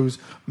shows,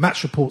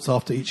 match reports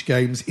after each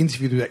games,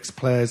 interviews with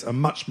ex-players,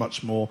 and much,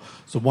 much more.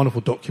 It's a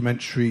wonderful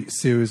documentary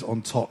series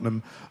on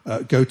Tottenham.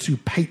 Go to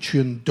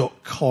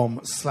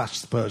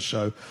patreon.com/Spurs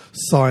show,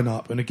 sign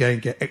up, and again,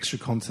 get extra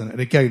content.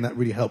 And again, that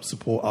really helps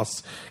support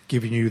us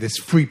giving you this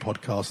free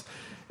podcast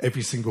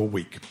every single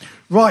week.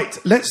 Right,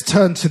 let's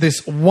turn to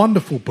this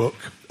wonderful book,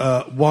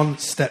 One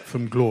Step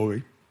from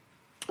Glory.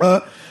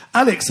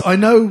 Alex, I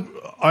know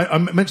I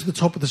mentioned at the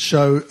top of the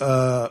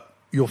show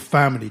your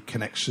family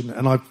connection,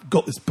 and I've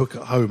got this book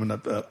at home, and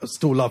I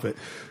still love it.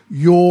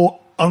 Your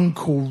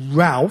Uncle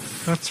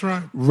Ralph, that's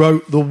right,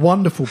 wrote the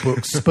wonderful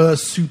book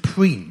Spurs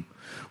Supreme.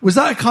 Was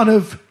that a kind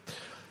of...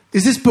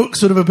 Is this book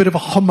sort of a bit of a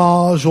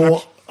homage,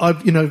 or...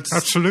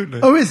 Absolutely.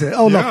 Oh, is it?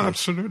 Oh, yeah, lovely.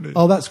 Absolutely.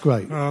 Oh, that's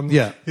great.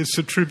 Yeah. It's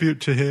a tribute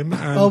to him.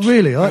 And, oh,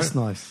 really? Oh, that's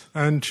nice.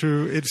 And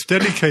it's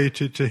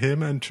dedicated to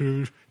him and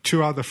to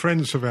two other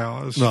friends of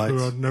ours who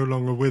are no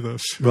longer with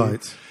us.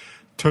 Right.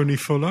 Tony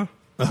Fuller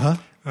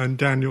and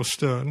Daniel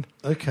Stern.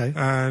 Okay.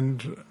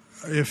 And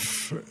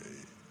if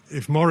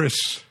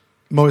Maurice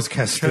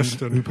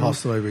Keston, who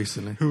passed away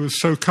recently, who was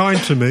so kind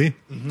to me,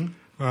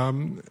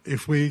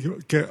 if we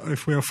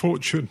are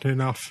fortunate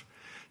enough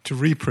to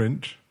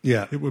reprint,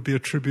 it would be a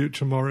tribute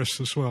to Maurice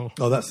as well.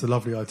 Oh, that's a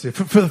lovely idea.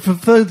 For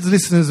those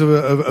listeners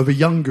of a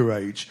younger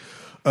age,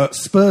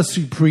 Spurs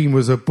Supreme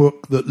was a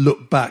book that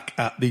looked back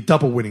at the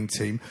double-winning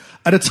team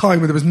at a time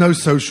when there was no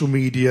social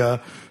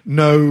media,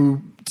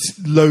 no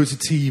loads of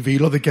TV,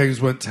 a lot of the games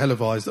weren't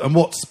televised. And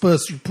what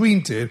Spurs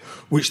Supreme did,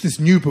 which this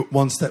new book,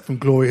 One Step from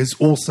Glory, has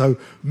also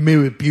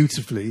mirrored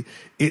beautifully,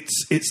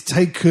 it's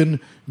taken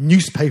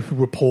newspaper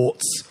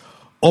reports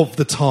of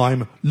the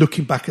time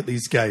looking back at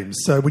these games.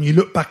 So when you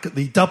look back at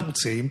the double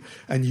team,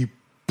 and you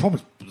probably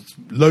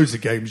loads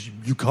of games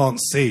you can't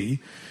see,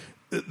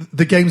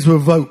 the games were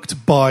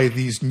evoked by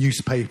these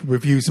newspaper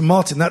reviews. And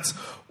Martin, that's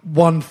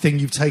one thing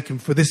you've taken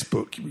for this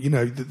book.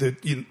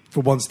 For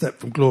One Step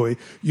from Glory,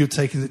 you've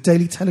taken the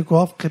Daily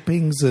Telegraph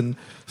clippings and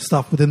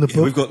stuff within the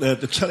book. We've got the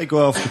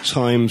Telegraph, the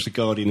Times, the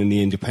Guardian, and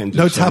the Independent.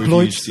 No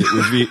tabloids.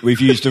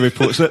 We've used the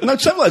reports. No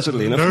tabloids,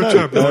 oddly enough.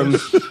 No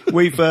tabloids.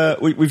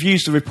 We've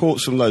used the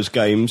reports from those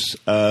games.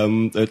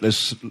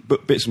 There's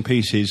bits and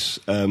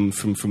pieces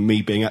from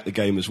me being at the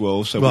game as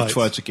well. So we've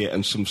tried to get,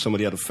 and some of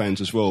the other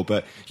fans as well.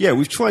 But yeah,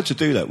 we've tried to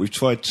do that. We've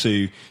tried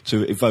to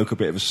evoke a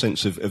bit of a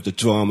sense of the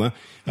drama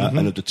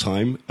and of the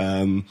time.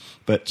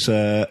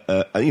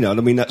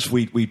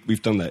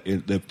 We've done that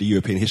in the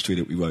European history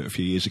that we wrote a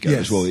few years ago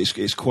as well.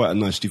 It's quite a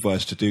nice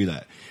device to do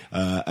that.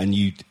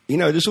 And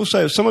there's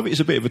also some of it is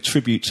a bit of a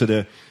tribute to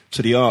the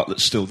art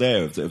that's still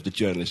there of the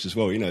journalists as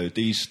well.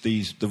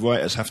 The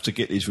writers have to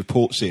get these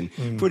reports in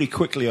pretty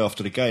quickly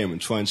after the game and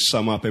try and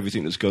sum up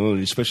everything that's going on,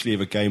 especially if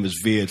a game has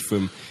veered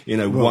from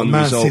one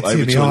result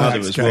over to another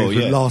as well.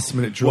 Yeah, last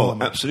minute drama.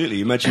 Well,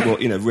 absolutely.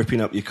 Imagine ripping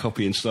up your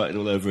copy and starting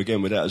all over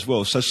again with that as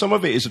well. So some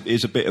of it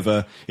is a bit of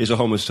a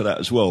homage to that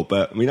as well.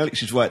 But I mean,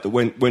 Alex is right that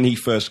when he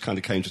first kind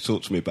of came to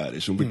talk to me about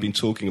this, and we'd been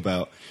talking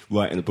about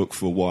writing a book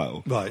for a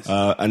while,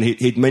 and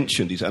he'd mentioned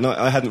and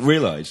I hadn't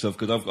realised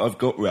because I've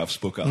got Ralph's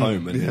book at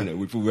home, and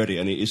we've already,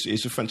 and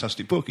it's a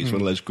fantastic book. It's one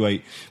of those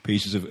great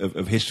pieces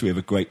of history of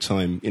a great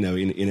time,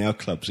 in our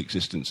club's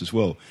existence as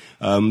well.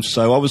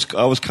 So I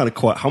was kind of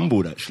quite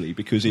humbled actually,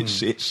 because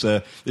this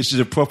is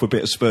a proper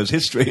bit of Spurs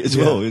history as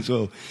well.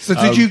 So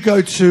did you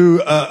go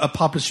to a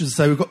publisher and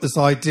say, we've got this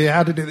idea?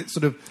 How did it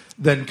sort of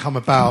then come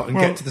about and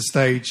get to the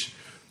stage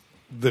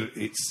that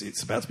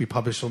it's about to be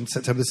published on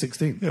September the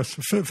 16th? Yes.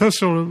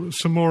 First of all,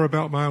 some more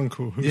about my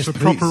uncle, who's a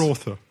proper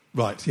author.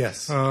 Right,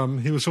 yes.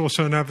 He was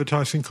also an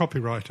advertising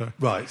copywriter.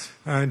 Right.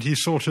 And he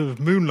sort of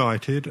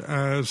moonlighted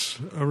as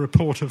a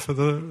reporter for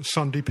the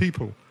Sunday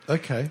People.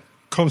 Okay.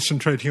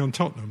 Concentrating on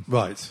Tottenham.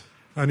 Right.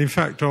 And in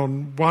fact,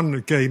 on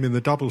one game in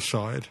the double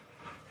side,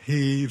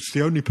 he's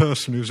the only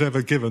person who's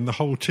ever given the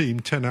whole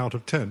team 10 out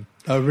of 10.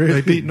 Oh, really?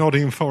 They beat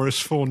Nottingham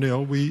Forest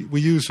 4-0.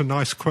 We use a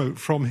nice quote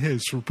from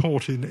his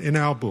report in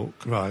our book.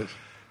 Right.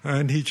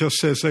 And he just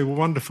says they were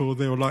wonderful.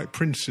 They were like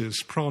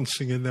princes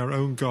prancing in their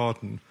own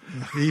garden,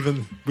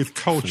 even with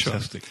culture.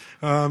 Fantastic.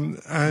 And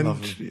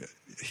Lovely.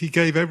 He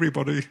gave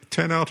everybody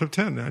 10 out of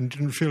 10 and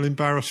didn't feel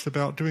embarrassed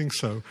about doing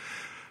so.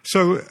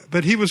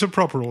 But he was a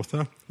proper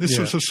author. This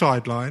was a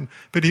sideline.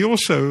 But he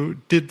also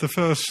did the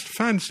first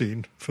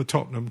fanzine for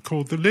Tottenham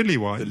called The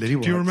Lily-White. Do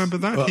you remember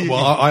that?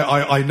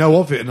 I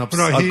know of it, and I've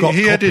got he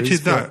copies,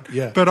 edited that.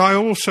 Yeah. But I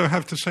also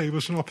have to say he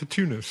was an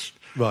opportunist.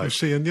 Right. You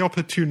see, and the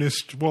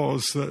opportunist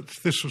was that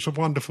this was a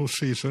wonderful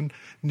season,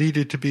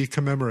 needed to be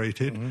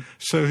commemorated,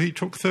 so he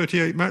took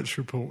 38 match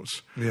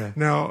reports. Yeah.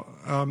 Now,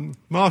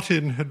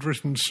 Martin had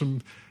written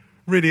some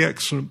really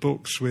excellent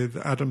books with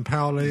Adam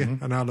Powley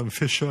and Alan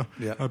Fisher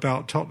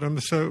about Tottenham,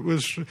 so it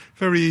was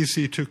very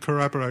easy to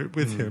corroborate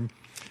with him.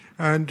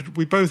 And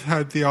we both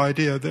had the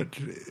idea that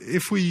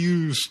if we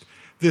used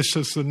this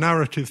as the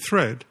narrative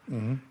thread,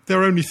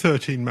 there are only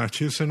 13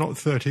 matches, they're not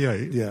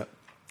 38. Yeah.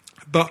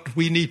 But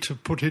we need to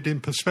put it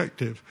in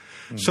perspective.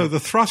 So the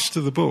thrust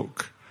of the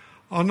book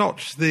are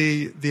not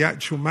the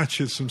actual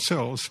matches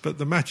themselves, but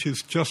the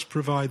matches just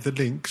provide the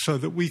link so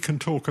that we can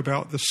talk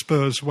about the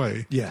Spurs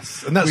way.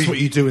 Yes, and that's what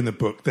you do in the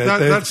book.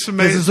 That's amazing.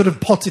 There's a sort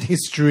of potted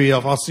history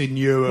of us in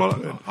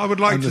Europe. Well, I would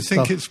like to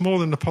think it's more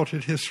than a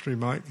potted history,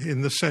 Mike,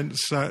 in the sense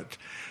that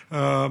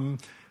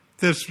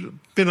there's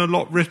been a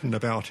lot written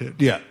about it.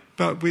 Yeah.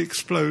 But we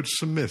explode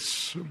some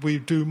myths. We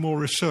do more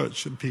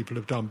research than people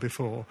have done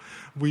before.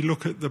 We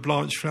look at the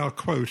Blanchflower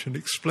quote and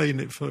explain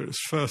it for its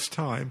first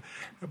time,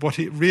 what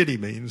it really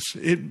means.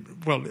 In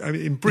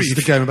brief... This is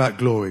the game about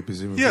glory,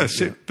 presumably. Yes,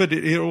 but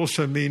it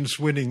also means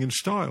winning in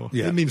style.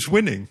 Yeah. It means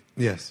winning.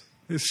 Yes.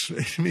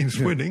 It means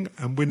winning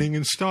and winning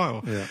in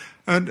style. Yeah.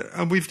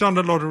 And we've done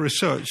a lot of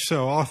research.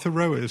 So Arthur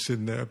Rowe is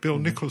in there. Bill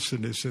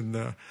Nicholson is in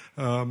there.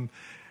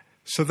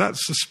 So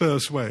that's the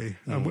Spurs way.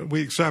 And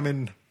we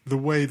examine the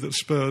way that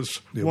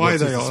Spurs, why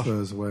they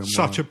are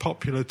such a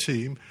popular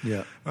team.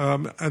 Yeah.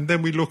 And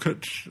then we look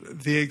at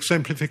the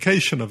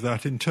exemplification of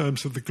that in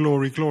terms of the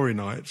glory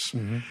nights.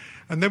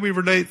 And then we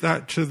relate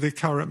that to the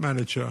current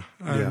manager.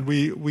 And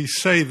we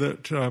say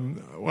that,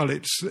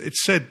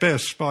 it's said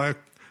best by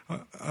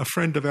a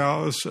friend of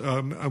ours,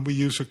 and we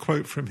use a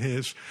quote from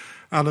his,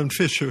 Alan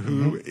Fisher,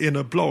 who in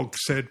a blog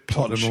said,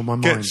 Poch on my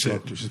mind gets blog,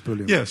 it. which is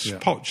brilliant. Yes, Yeah.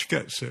 Poch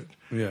gets it.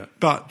 Yeah.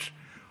 But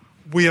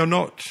we are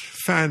not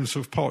fans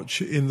of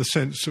Poch in the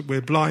sense that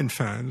we're blind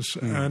fans,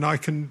 and I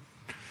can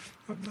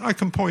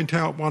point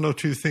out one or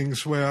two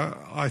things where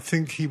I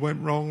think he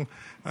went wrong,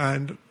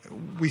 and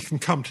we can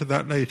come to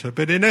that later.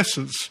 But in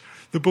essence,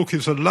 the book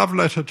is a love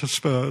letter to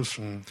Spurs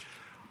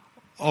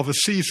of a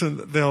season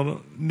that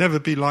they'll never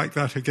be like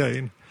that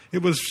again.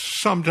 It was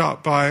summed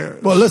up by...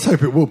 Well, let's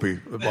hope it will be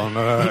one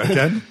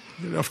again.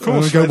 Of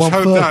course, let's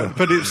hope that.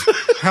 But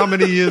it's how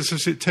many years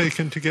has it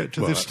taken to get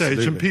to this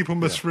stage? And people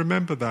must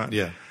remember that.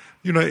 Yeah.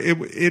 You know,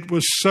 it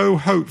was so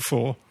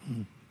hopeful,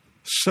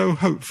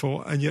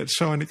 and yet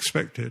so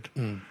unexpected.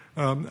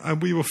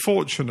 And we were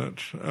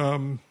fortunate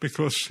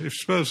because if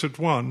Spurs had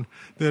won,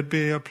 there'd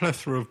be a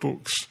plethora of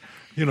books,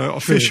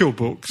 official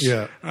books,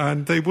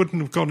 and they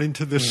wouldn't have gone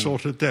into this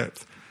sort of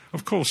depth.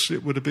 Of course,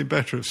 it would have been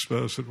better if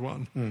Spurs had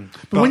won.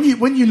 But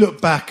when you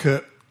look back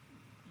at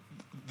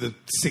the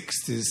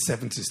 60s,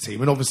 70s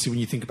team, and obviously when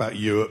you think about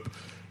Europe,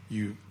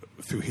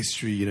 through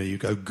history, you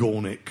go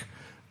Gornik,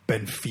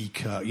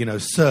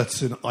 Benfica,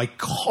 certain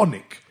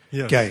iconic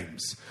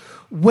games.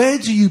 Where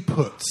do you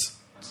put,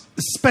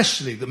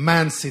 especially the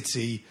Man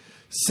City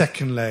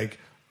second leg,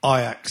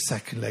 Ajax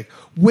second leg,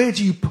 where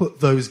do you put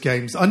those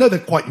games? I know they're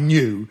quite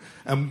new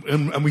and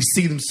we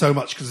see them so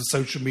much because of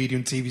social media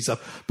and TV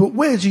stuff, but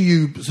where do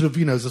you sort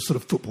of, as a sort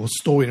of football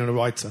historian and a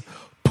writer,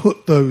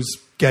 put those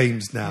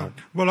games now?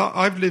 Well,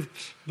 I've lived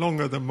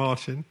longer than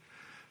Martin,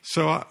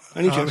 so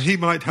he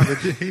might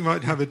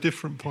have a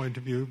different point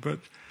of view, but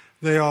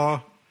they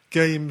are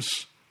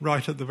games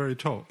right at the very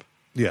top.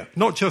 Yeah.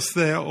 Not just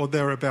there or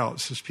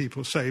thereabouts, as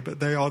people say, but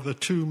they are the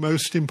two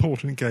most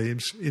important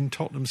games in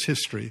Tottenham's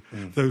history,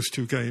 those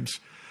two games.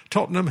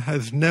 Tottenham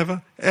has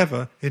never,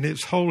 ever in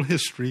its whole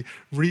history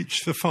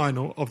reached the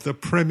final of the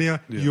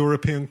Premier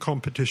European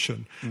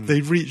competition.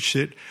 They reached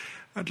it.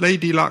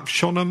 Lady Luck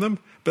shone on them,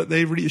 but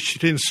they reached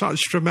it in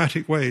such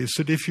dramatic ways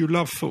that if you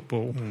love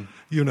football,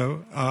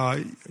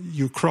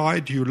 you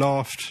cried, you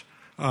laughed,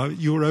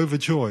 you were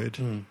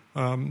overjoyed.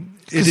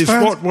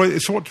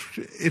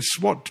 It's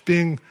what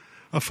being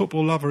a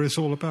football lover is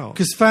all about.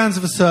 Because fans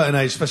of a certain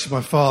age, especially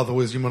my father,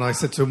 was when I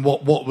said to him,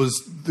 "What was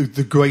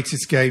the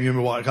greatest game you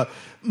remember?"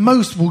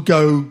 Most will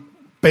go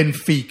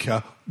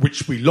Benfica,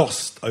 which we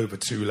lost over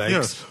two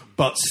legs,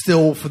 but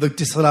still for the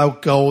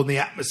disallowed goal and the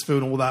atmosphere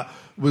and all that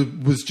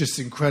was just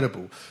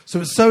incredible. So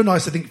it's so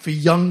nice, I think, for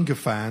younger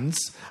fans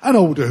and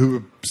older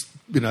who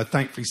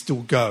thankfully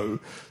still go,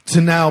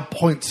 to now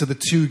point to the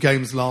two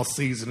games last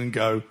season and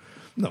go,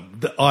 no,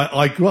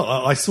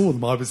 I saw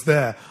them. I was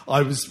there.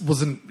 I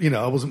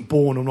wasn't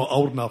born or not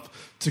old enough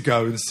to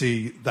go and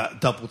see that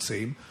double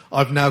team.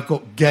 I've now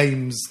got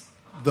games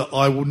that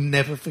I will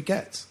never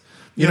forget.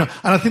 You know,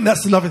 and I think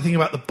that's the lovely thing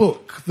about the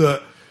book,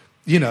 that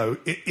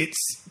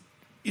it's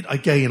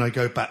again, I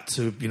go back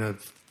to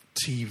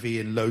TV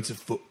and loads of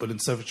football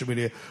and social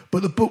media,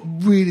 but the book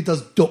really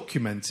does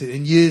document it.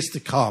 In years to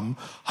come,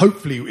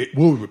 hopefully it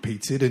will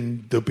repeat it,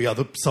 and there'll be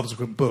other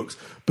subsequent books.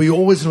 But you're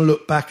always going to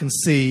look back and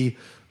see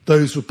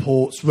those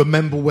reports,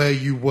 remember where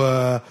you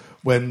were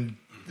when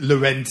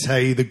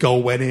Llorente, the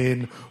goal went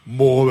in,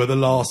 Moore at the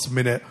last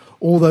minute,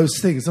 all those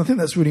things. I think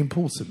that's really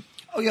important.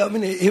 Oh yeah, I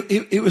mean,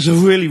 it was a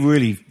really,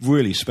 really,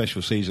 really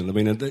special season. I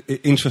mean,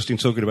 interesting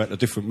talking about the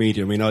different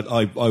media. I mean,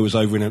 I was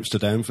over in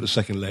Amsterdam for the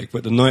second leg,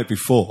 but the night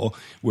before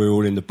we were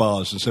all in the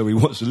bars, and so we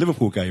watched the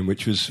Liverpool game,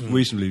 which was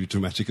reasonably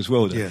dramatic as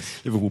well.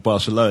 Yes.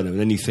 Liverpool-Barcelona, and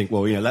then you think,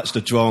 well, that's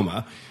the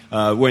drama.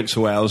 Went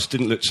to ours,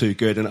 didn't look too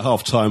good, and at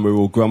half-time we were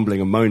all grumbling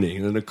and moaning,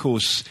 and then of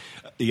course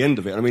at the end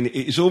of it, I mean,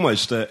 it's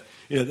almost that.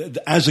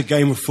 As a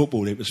game of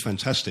football, it was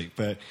fantastic.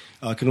 But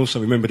I can also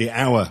remember the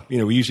hour.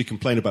 We usually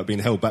complain about being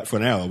held back for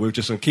an hour. We were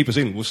just going to keep us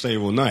in. We'll stay here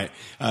all night.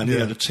 And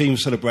the team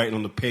celebrating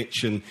on the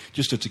pitch and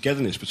just the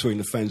togetherness between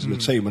the fans and the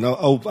team. And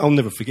I'll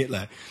never forget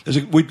that.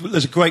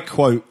 There's a great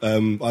quote,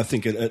 I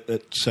think, at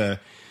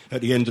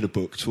the end of the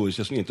book, towards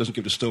it doesn't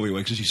give the story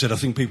away, because you said, I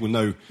think people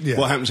know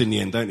what happens in the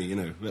end, don't they?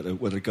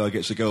 Whether the guy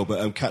gets the goal.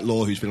 But Kat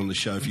Law, who's been on the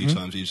show a few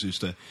times, who's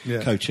the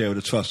co-chair of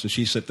the trust, and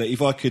she said that if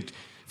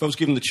I was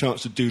given the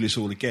chance to do this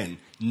all again,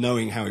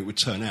 knowing how it would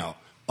turn out,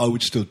 I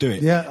would still do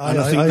it. Yeah, I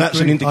think that's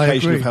an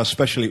indication of how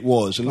special it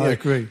was. And I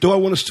agree. Do I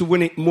want us to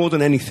win it more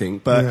than anything?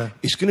 But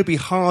it's going to be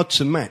hard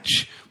to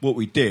match what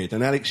we did.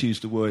 And Alex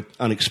used the word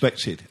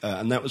unexpected,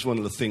 and that was one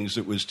of the things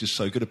that was just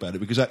so good about it,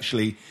 because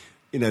actually,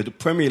 the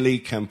Premier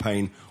League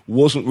campaign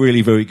wasn't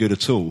really very good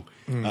at all.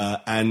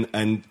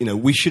 And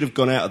we should have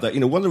gone out of that.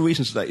 One of the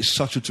reasons that is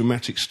such a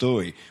dramatic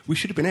story, we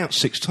should have been out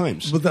 6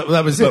 times. Well,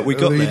 that was it. But we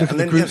got there.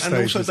 And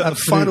also the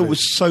final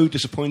was so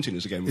disappointing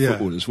as a game of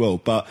football as well.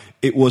 But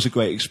it was a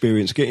great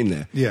experience getting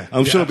there. Yeah.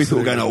 I'm sure people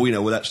are going,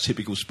 well, that's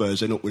typical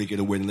Spurs. They're not really going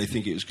to win, and they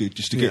think it was good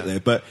just to get there.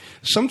 But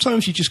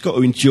sometimes you just got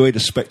to enjoy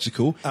the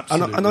spectacle.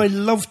 And I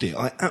loved it.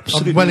 I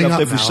absolutely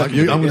loved every second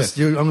of it.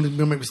 I'm going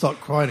to make me start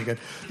crying again.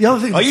 The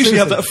other thing I usually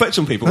have that effect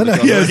on people. All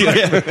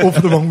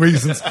for the wrong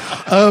reasons.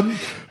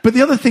 But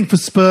the other thing for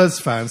Spurs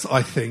fans,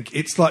 I think,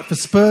 it's like for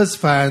Spurs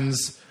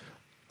fans,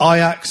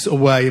 Ajax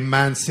away in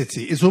Man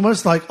City, it's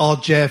almost like our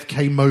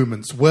JFK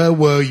moments. Where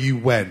were you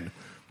when?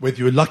 Whether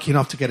you were lucky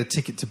enough to get a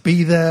ticket to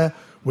be there,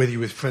 whether you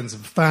were with friends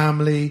and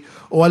family.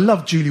 Or I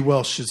love Julie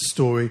Welsh's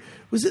story.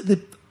 Was it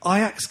the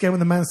Ajax game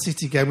and the Man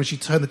City game when she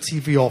turned the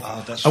TV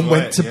off and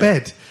went to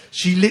bed?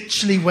 She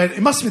literally went...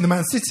 It must have been the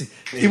Man City.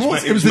 It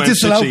was the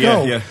disallowed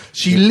goal. Yeah.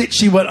 She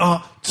literally went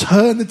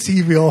turned the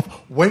TV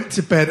off, went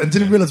to bed, and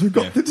didn't realise we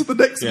got into the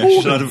next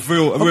morning. She had a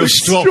real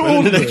stop,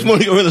 and the next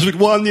morning I realised we'd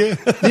won,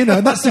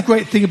 and that's the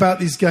great thing about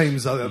these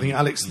games, I think,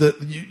 Alex, that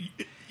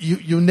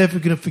you're never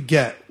going to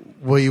forget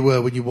where you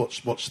were when you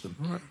watched them.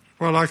 Right.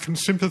 Well, I can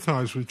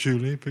sympathise with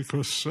Julie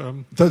because...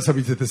 Don't tell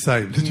me you did the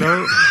same, did you?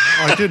 No,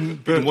 I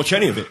didn't. But, didn't watch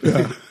any of it.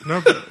 Yeah.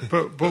 No,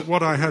 but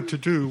what I had to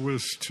do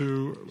was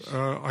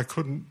I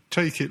couldn't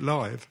take it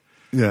live.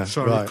 Yeah,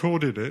 so I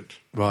recorded it.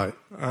 Right.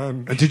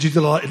 And did you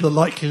the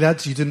Likely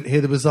Lads? You didn't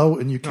hear the result,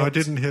 and you. I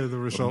didn't hear the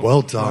result.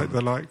 Well done. Like the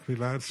Likely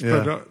Lads,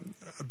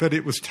 but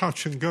it was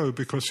touch and go,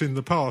 because in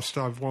the past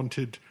I've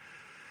wanted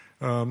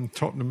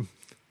Tottenham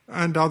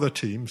and other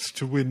teams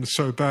to win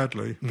so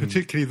badly,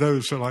 particularly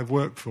those that I've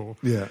worked for.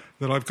 Yeah.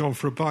 That I've gone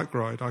for a bike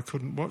ride. I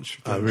couldn't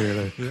watch them. Oh,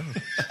 really? Yeah.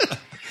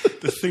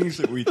 The things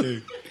that we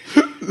do.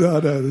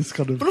 No, this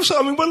kind of... But also,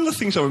 I mean, one of the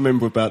things I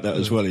remember about that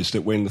as well is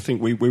that when I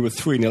think we were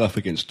 3-0 up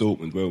against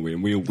Dortmund, weren't we?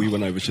 And we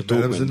went over to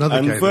Dortmund.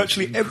 And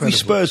virtually every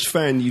Spurs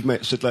fan you've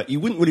met said, you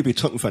wouldn't really be a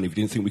Tottenham fan if you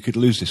didn't think we could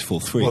lose this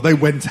 4-3. Well, they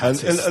went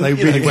at us. They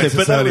really went at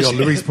us early on.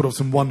 Lloris put off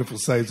some wonderful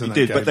saves in that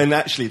game. He did, but then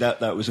actually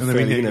that was a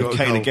fairly,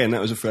 Kane again,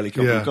 that was a fairly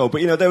confident goal.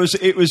 But,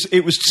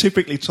 it was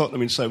typically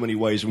Tottenham in so many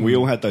ways, and we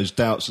all had those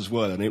doubts as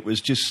well, and it was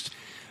just...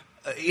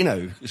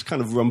 it's kind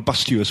of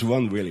rumbustious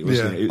run, really,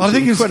 wasn't it? I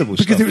think incredible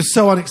because it was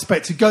so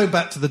unexpected. Going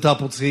back to the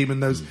double team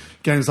and those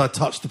games I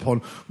touched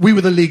upon, we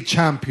were the league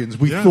champions.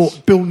 We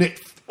thought, Bill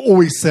Nick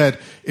always said,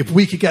 if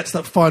we could get to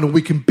that final,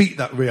 we can beat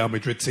that Real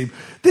Madrid team.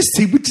 This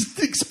team, we just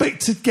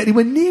expect to get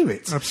anywhere near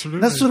it.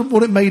 Absolutely. That's sort of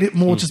what it made it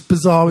more just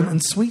bizarre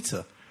and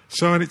sweeter.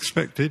 So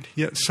unexpected,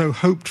 yet so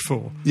hoped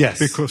for. Yes.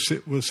 Because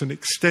it was an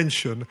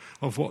extension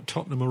of what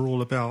Tottenham are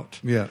all about.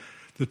 Yeah.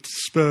 The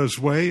Spurs'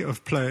 way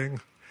of playing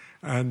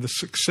and the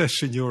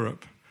success in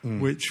Europe,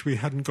 which we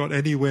hadn't got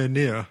anywhere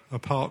near,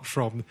 apart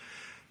from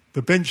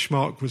the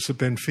benchmark was the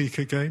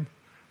Benfica game.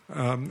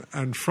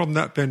 And from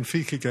that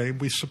Benfica game,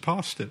 we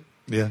surpassed it.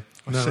 Yeah,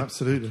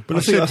 absolutely. But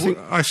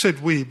I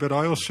said we, but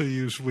I also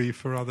use we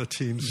for other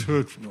teams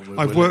who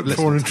I've worked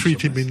for and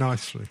treated me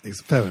nicely.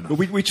 It's fair enough.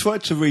 Well, we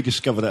tried to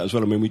rediscover that as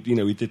well. I mean, we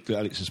did.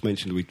 Alex has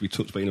mentioned we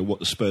talked about what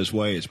the Spurs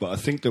way is, but I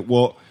think that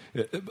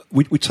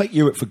we take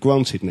Europe for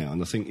granted now,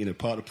 and I think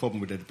part of the problem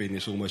with there being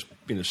this almost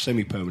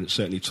semi-permanent,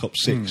 certainly top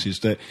 6, is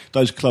that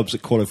those clubs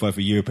that qualify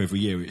for Europe every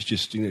year, it's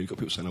just you've got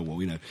people saying, oh well,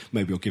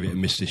 maybe I'll give it a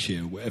miss this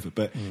year or whatever.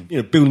 But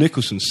Bill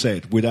Nicholson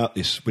said, without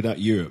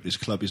Europe, this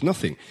club is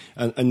nothing,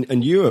 and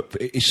And Europe,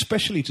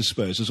 especially to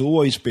Spurs, has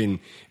always been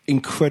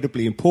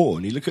incredibly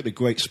important. You look at the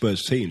great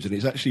Spurs teams, and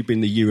it's actually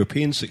been the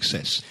European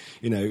success.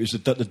 You know, it was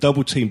the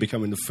double team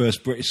becoming the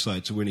first British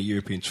side to win a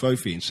European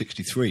trophy in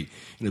 '63.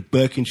 You know,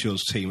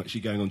 Birkinshaw's team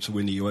actually going on to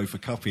win the UEFA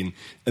Cup in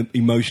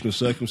emotional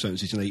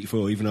circumstances in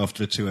 '84, even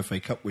after the 2 FA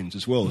Cup wins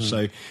as well.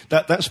 So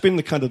that's been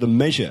the kind of the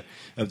measure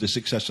of the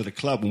success of the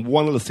club. And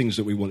one of the things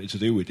that we wanted to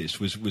do with this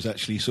was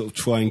actually sort of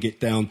try and get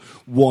down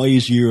why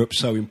is Europe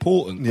so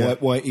important? Yeah.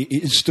 Why it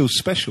is still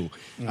special?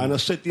 And I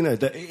said, you know,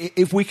 that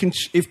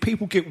if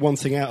people get one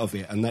thing out of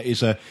it, and that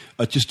is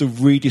just a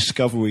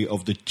rediscovery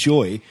of the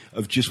joy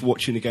of just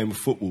watching a game of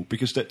football,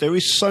 because there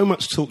is so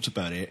much talked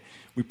about it.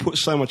 We put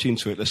so much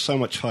into it, there's so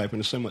much hype and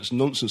there's so much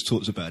nonsense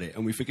talked about it,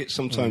 and we forget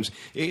sometimes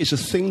it is a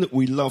thing that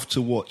we love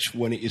to watch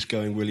when it is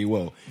going really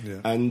well.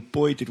 Yeah. And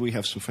boy, did we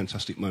have some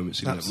fantastic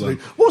moments in that run.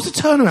 What's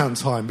the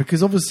turnaround time?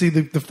 Because obviously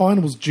the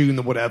final was June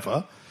or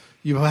whatever.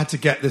 You had to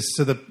get this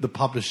to the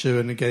publisher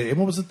and get it in.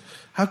 What was it?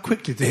 How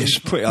quickly did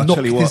you knock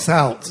this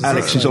out?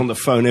 Alex is on the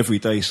phone every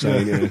day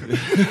saying,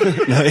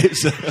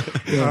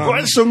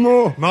 write some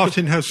more.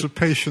 Martin has the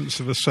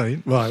patience of a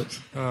saint. Right.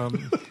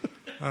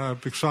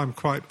 Because I'm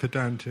quite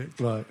pedantic.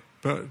 Right.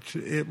 But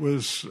it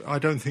was, I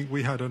don't think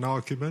we had an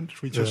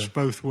argument. We just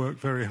both worked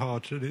very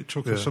hard, and it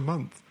took us a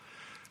month.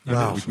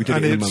 Wow. We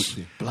did it in a month.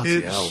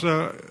 Bloody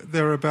hell.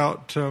 There are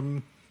about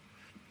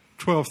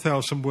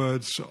 12,000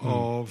 words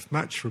of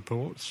match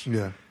reports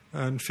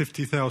and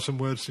 50,000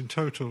 words in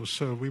total,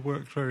 so we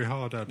worked very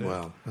hard at it.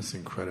 Wow, that's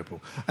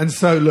incredible. And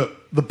so,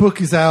 look, the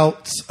book is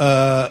out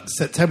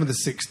September the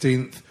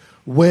 16th.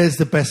 Where's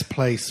the best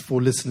place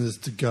for listeners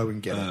to go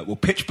and get it? Well,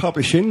 Pitch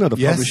Publishing are the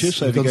publishers,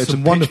 so if you go to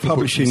Pitch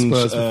Publishing's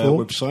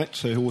website,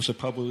 who also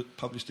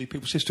published the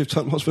People's History of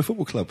Tottenham Hotspur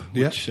Football Club,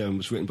 which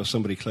was written by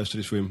somebody close to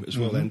this room as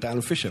well, and Dan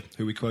Fisher,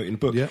 who we quote in the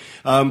book. Yeah.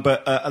 And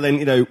then,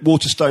 you know,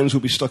 Waterstones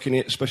will be stocking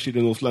it, especially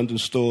the North London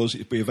stores.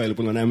 It'll be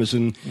available on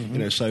Amazon. You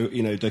know, so,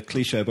 you know, the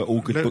cliche about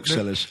all good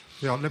booksellers.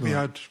 Let me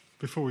add,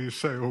 before you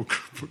say all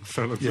good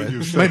booksellers, when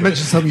you say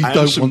mention something you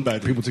don't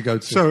want people to go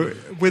to. So,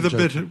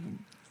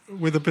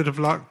 with a bit of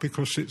luck,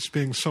 because it's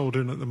being sold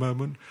in at the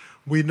moment,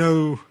 we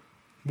know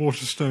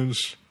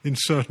Waterstones in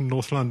certain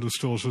North London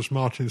stores, as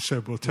Martin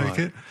said, will take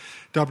it.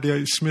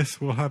 W.H.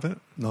 Smith will have it.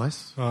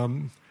 Nice.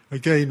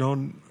 Again,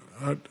 on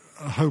a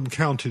home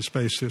counties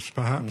basis,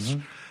 perhaps.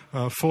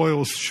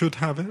 Foyles should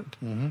have it.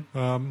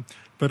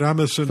 But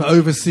Amazon... For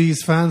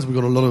overseas fans, we've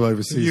got a lot of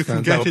overseas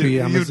fans. That would be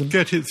Amazon. You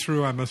get it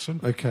through Amazon.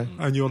 Okay.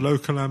 And your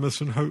local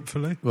Amazon,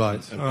 hopefully.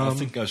 Right. And I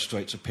think go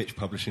straight to Pitch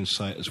Publishing's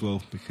site as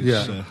well.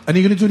 Because, and are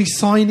you going to do any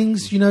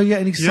signings,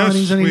 any signings?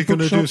 Yes, we're going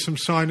to do some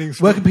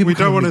signings. Where can people we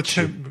don't want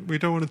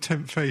to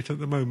tempt fate at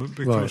the moment,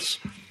 because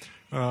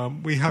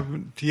we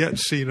haven't yet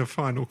seen a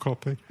final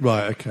copy.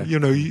 Right, okay. You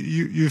know,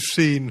 you've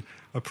seen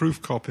a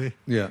proof copy.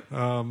 Yeah.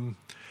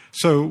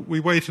 So we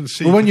wait and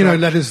see. Well, when you know,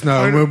 let us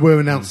know, and we'll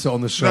announce it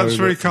on the show. That's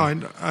very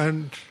kind,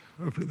 and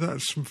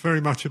that's very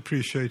much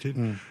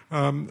appreciated.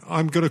 I'm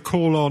going to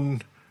call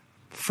on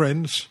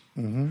friends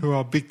who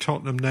are big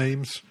Tottenham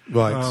names,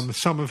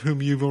 some of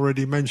whom you've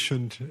already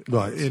mentioned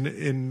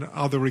in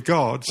other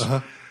regards,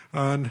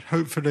 and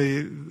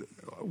hopefully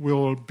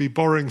we'll be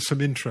borrowing some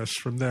interest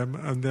from them,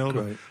 and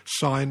they'll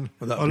sign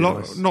a lot.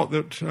 Nice. Not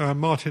that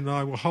Martin and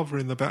I will hover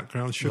in the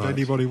background should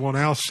anybody want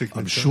our signature.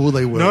 I'm sure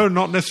they will. No,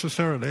 not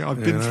necessarily.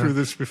 I've been through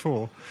this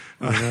before.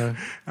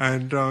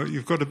 And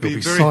you've got to be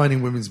very...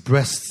 signing women's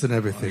breasts and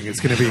everything. It's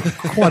going to be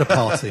quite a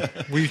party.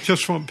 We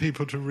just want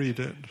people to read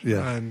it.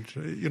 Yeah. And,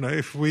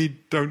 if we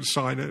don't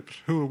sign it,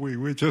 who are we?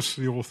 We're just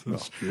the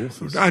authors. Oh, the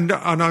authors. And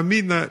I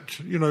mean that,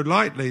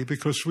 lightly,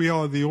 because we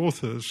are the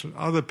authors.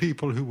 Other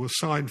people who will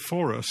sign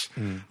for us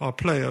are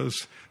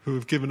players who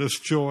have given us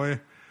joy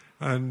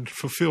and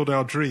fulfilled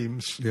our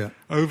dreams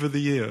over the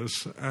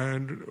years.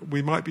 And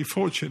we might be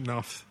fortunate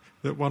enough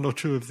that one or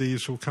two of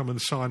these will come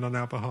and sign on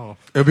our behalf.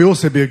 It would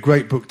also be a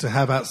great book to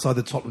have outside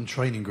the Tottenham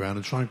training ground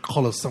and try and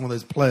collar some of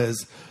those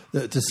players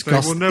that are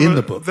discussed in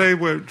the book. They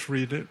won't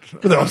read it.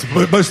 But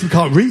most of them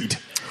can't read.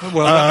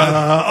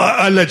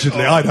 Well,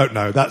 allegedly, I don't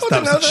know. That's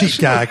a cheap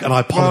gag, and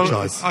I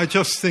apologise. Well, I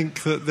just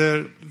think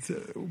that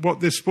what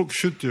this book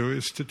should do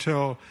is to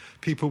tell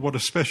people what a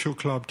special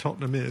club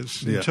Tottenham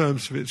is in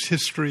terms of its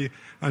history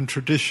and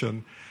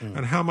tradition,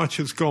 and how much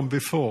has gone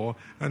before,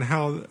 and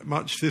how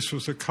much this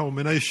was a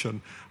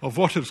culmination of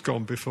what has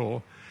gone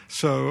before.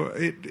 So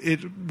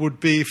it would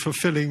be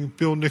fulfilling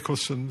Bill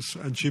Nicholson's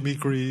and Jimmy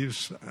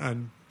Greaves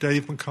and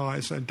Dave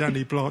Mackay's and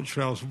Danny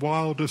Blanchfield's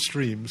wildest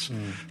dreams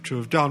to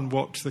have done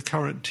what the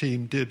current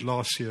team did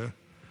last year.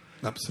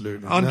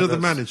 Absolutely. Under the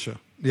manager.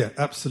 Yeah,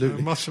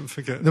 absolutely. I mustn't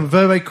forget. Then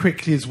very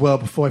quickly as well,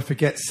 before I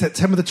forget,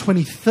 September the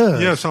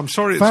 23rd. Yes, I'm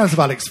sorry. Fans of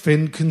Alex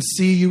Finn can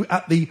see you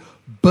at the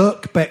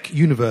Birkbeck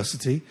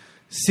University,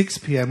 6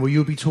 p.m, where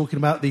you'll be talking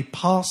about the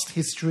past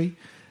history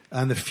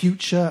and the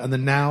future and the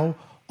now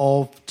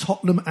of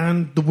Tottenham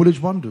and the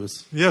Woolwich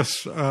Wanderers.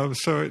 Yes,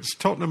 so it's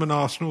Tottenham and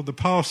Arsenal, the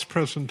past,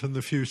 present and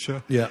the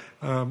future. Yeah.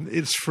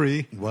 It's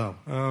free. Wow.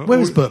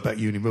 Where is Birkbeck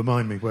Uni?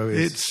 Remind me, where is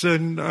it? It's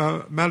in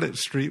Mallet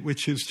Street,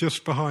 which is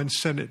just behind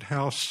Senate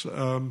House,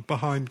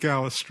 behind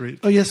Gower Street.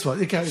 Oh, yes, right.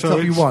 Okay, it's So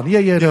W1.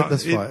 Yeah,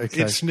 that's right.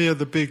 Okay. It's near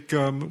the big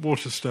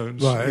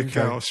Waterstones in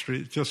Gower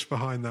Street, just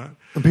behind that.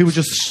 And people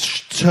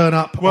just turn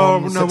up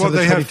on September what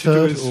they have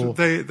to do 23rd,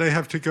 is they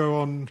have to go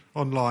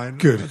online.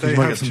 Good, because they you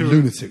might have get some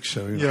lunatics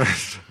showing up.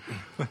 Yes.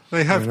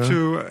 They have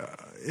to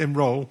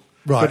enroll,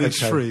 right, but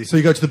it's free. So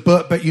you go to the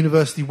Birkbeck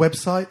University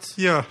website?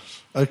 Yes.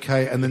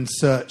 Okay, and then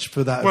search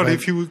for that Well,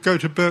 event. if you go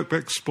to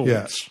Birkbeck Sports.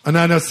 Yeah. And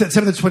I know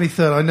September the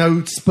 23rd, I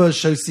know Spurs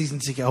Show season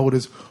ticket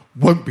holders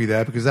won't be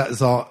there because that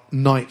is our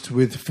night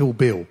with Phil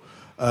Beale.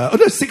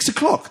 6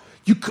 o'clock.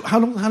 How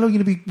long are you going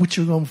to be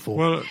witchering on for?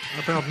 Well,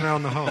 about an hour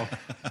and a half.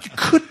 You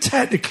could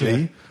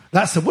technically...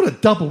 What a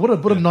double,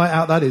 what a night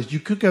out that is. You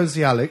could go and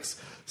see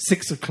Alex,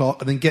 6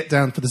 o'clock, and then get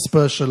down for the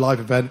Spurs Show live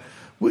event.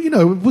 Well,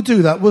 we'll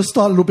do that. We'll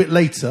start a little bit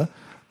later.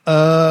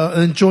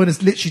 And then join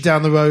us literally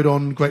down the road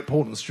on Great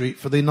Portland Street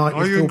for the night.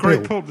 Are you in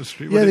Great Portland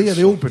Street? Yeah,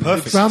 the Auburn.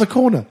 It's round the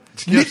corner.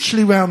 It's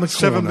literally round the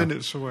corner. 7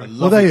 minutes away.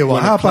 Well, there you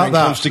are. How about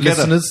that,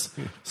 listeners?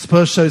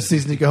 Spurs Show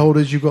season ticket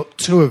holders, you've got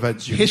two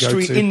events you can go to.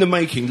 History in the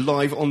making,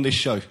 live on this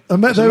show. There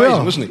amazing, we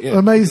are. wasn't it? Yeah.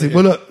 Amazing. Yeah.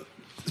 Well, look,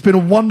 it's been a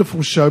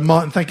wonderful show.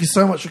 Martin, thank you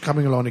so much for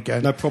coming along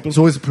again. No problem. It's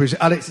always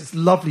appreciated. Alex, it's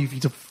lovely for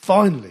you to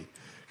finally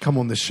come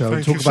on this show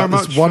and talk about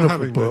this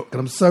wonderful book. And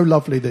I'm so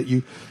lovely that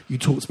you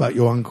talked about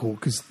your uncle,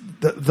 because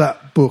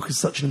that book is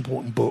such an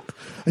important book.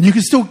 And you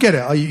can still get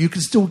it. You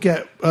can still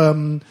get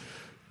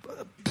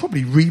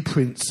probably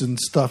reprints and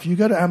stuff. You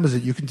go to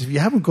Amazon, if you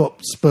haven't got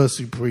Spurs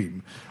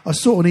Supreme, I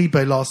saw it on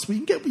eBay last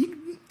week, you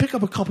can pick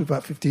up a copy for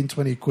about 15,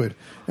 20 quid,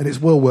 and it's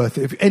well worth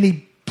it. If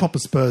any proper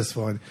Spurs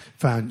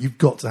fan, you've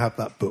got to have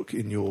that book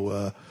in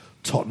your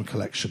Tottenham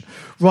collection.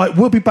 Right,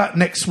 we'll be back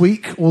next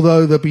week,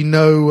 although there'll be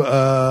no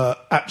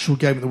actual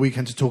game at the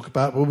weekend to talk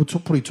about, but we'll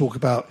probably talk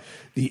about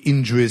the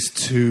injuries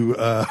to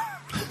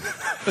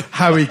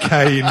Harry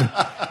Kane,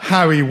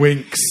 Harry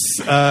Winks,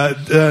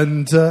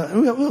 and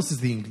who else is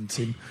the England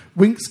team?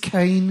 Winks,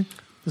 Kane,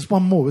 there's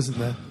one more, isn't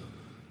there?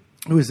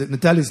 Who is it?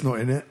 Nadali's not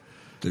in it.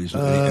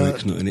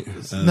 Eric's not in it.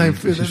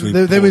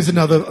 There is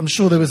another. I'm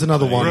sure there was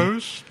another one.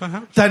 Rose,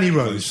 perhaps? Danny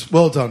Rose.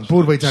 Well done.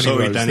 Broadway Danny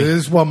Rose. Danny.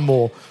 There's one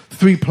more.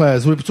 3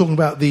 players. We'll be talking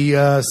about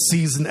the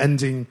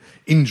season-ending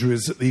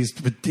injuries at these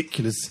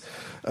ridiculous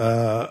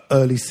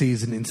early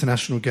season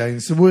international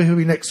games. So we'll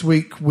be next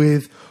week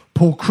with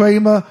Paul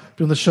Kramer,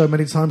 been on the show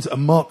many times,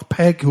 and Mark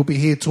Pegg, who'll be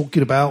here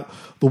talking about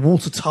the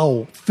Walter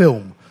Tull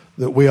film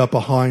that we are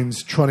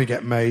behind trying to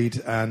get made,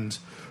 and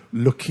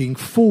looking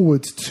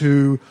forward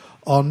to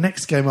our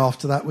next game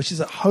after that, which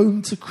is at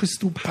home to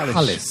Crystal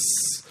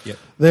Palace. Yep.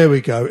 There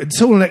we go.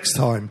 Until next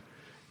time,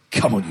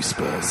 come on, you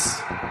Spurs.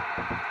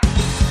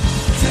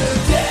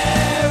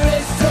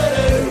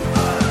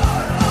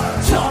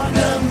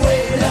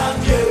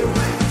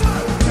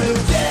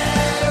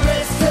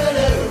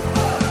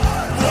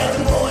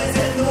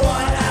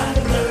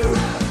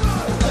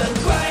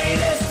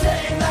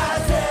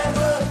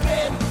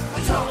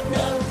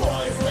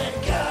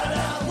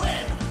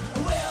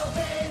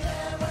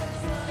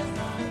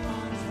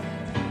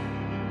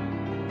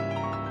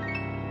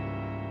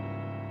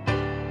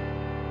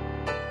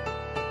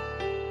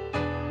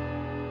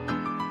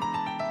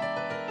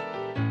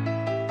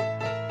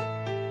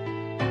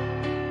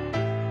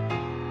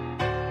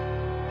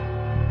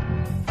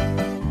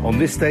 On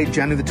this day,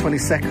 January the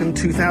 22nd,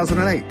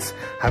 2008,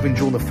 having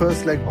drawn the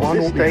first leg 1-0. On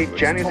this day,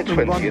 January the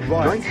 20th,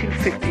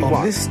 1951.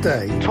 On this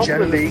day,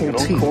 January the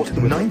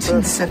 14th,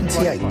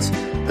 1978,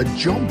 a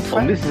John Pratt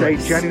On this day,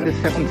 brace. January the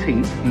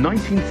 17th,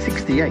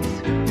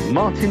 1968,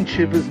 Martin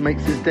Chivers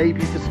makes his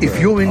debut for Spurs. If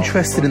you're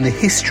interested in the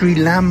history,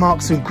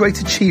 landmarks and great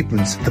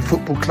achievements of the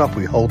football club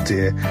we hold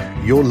dear,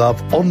 you'll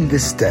love On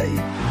This Day.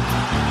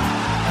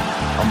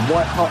 On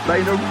White Hart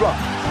Lane, a run.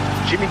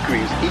 Jimmy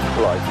Greaves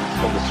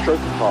equalises on the stroke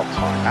of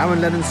half-time.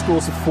 Aaron Lennon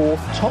scores a 4th.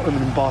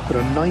 Tottenham embark on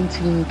a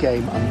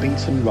 19-game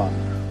unbeaten run.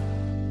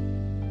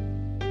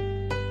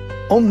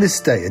 On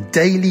This Day, a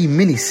daily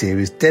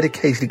mini-series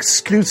dedicated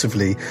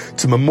exclusively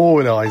to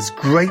memorialise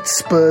great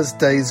Spurs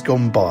days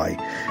gone by.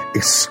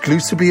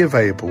 Exclusively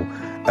available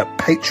at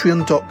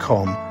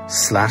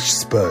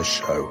patreon.com/Spurs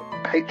Show.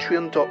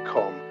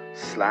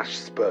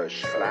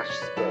 Patreon.com/Spurs.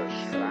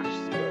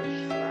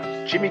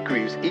 Jimmy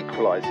Greaves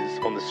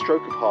equalises on the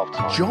stroke of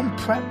half-time. John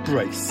Pratt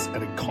brace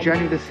at a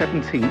January the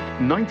 17th,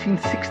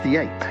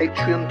 1968.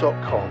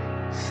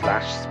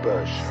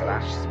 Patreon.com/Spurs.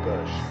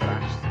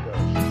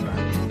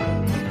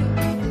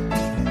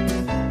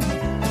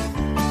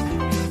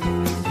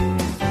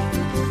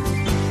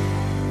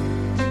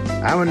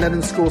 Aaron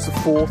Lennon scores a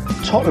 4th.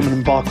 Tottenham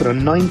embark on a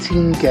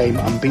 19-game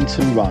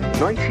unbeaten run.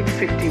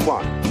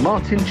 1951.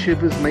 Martin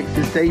Chivers makes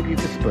his debut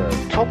for Spurs.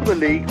 Top of the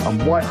league on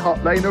White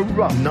Hart Lane, a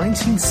run.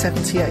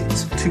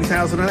 1978,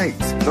 2008.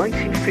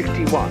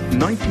 1951.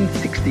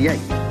 1968.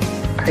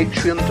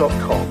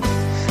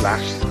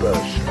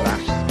 Patreon.com/Spurs.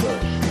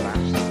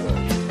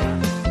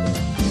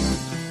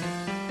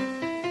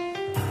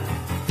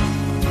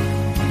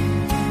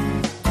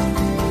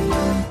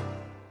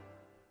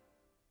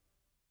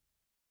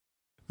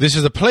 This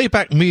is a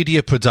Playback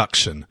Media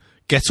production.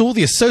 Get all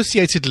the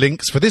associated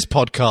links for this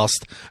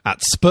podcast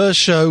at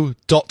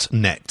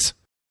spurshow.net.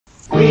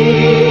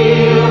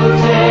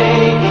 We'll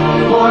take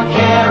more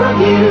care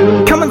of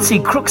you. Come and see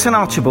Crooks and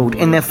Archibald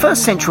in their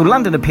first Central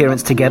London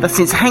appearance together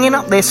since hanging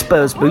up their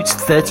Spurs boots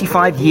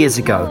 35 years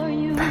ago.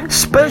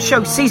 Spurs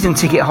Show season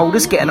ticket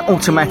holders get an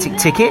automatic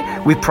ticket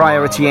with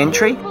priority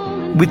entry,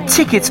 with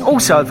tickets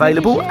also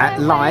available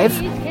at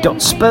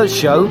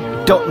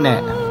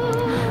live.spursshow.net.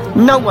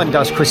 No one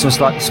does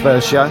Christmas like the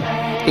Spurs Show,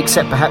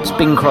 except perhaps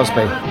Bing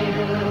Crosby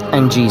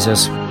and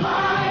Jesus.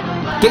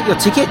 Get your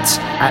tickets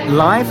at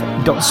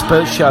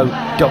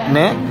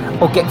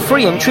live.spursshow.net or get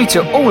free entry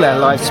to all our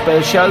live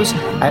Spurs shows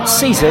at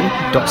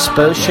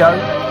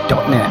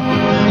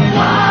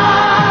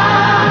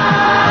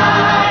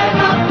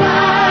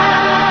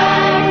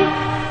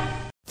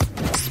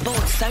season.spursshow.net.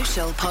 Sports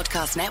Social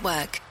Podcast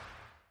Network.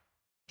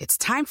 It's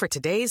time for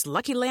today's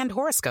Lucky Land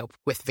horoscope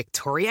with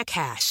Victoria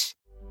Cash.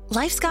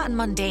 Life's gotten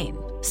mundane,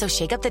 so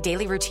shake up the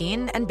daily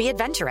routine and be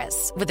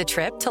adventurous with a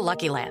trip to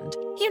Lucky Land.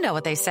 You know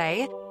what they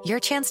say. Your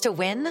chance to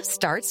win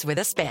starts with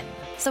a spin.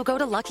 So go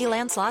to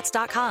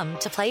LuckyLandSlots.com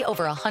to play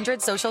over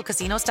 100 social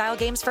casino-style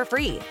games for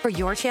free for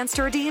your chance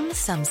to redeem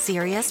some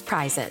serious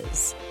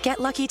prizes. Get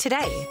lucky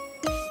today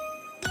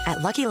at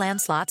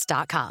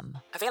LuckyLandSlots.com.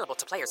 Available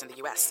to players in the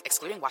U.S.,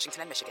 excluding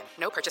Washington and Michigan.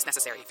 No purchase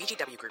necessary.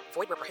 VGW Group.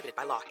 Void where prohibited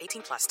by law.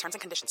 18+. Terms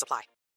and conditions apply.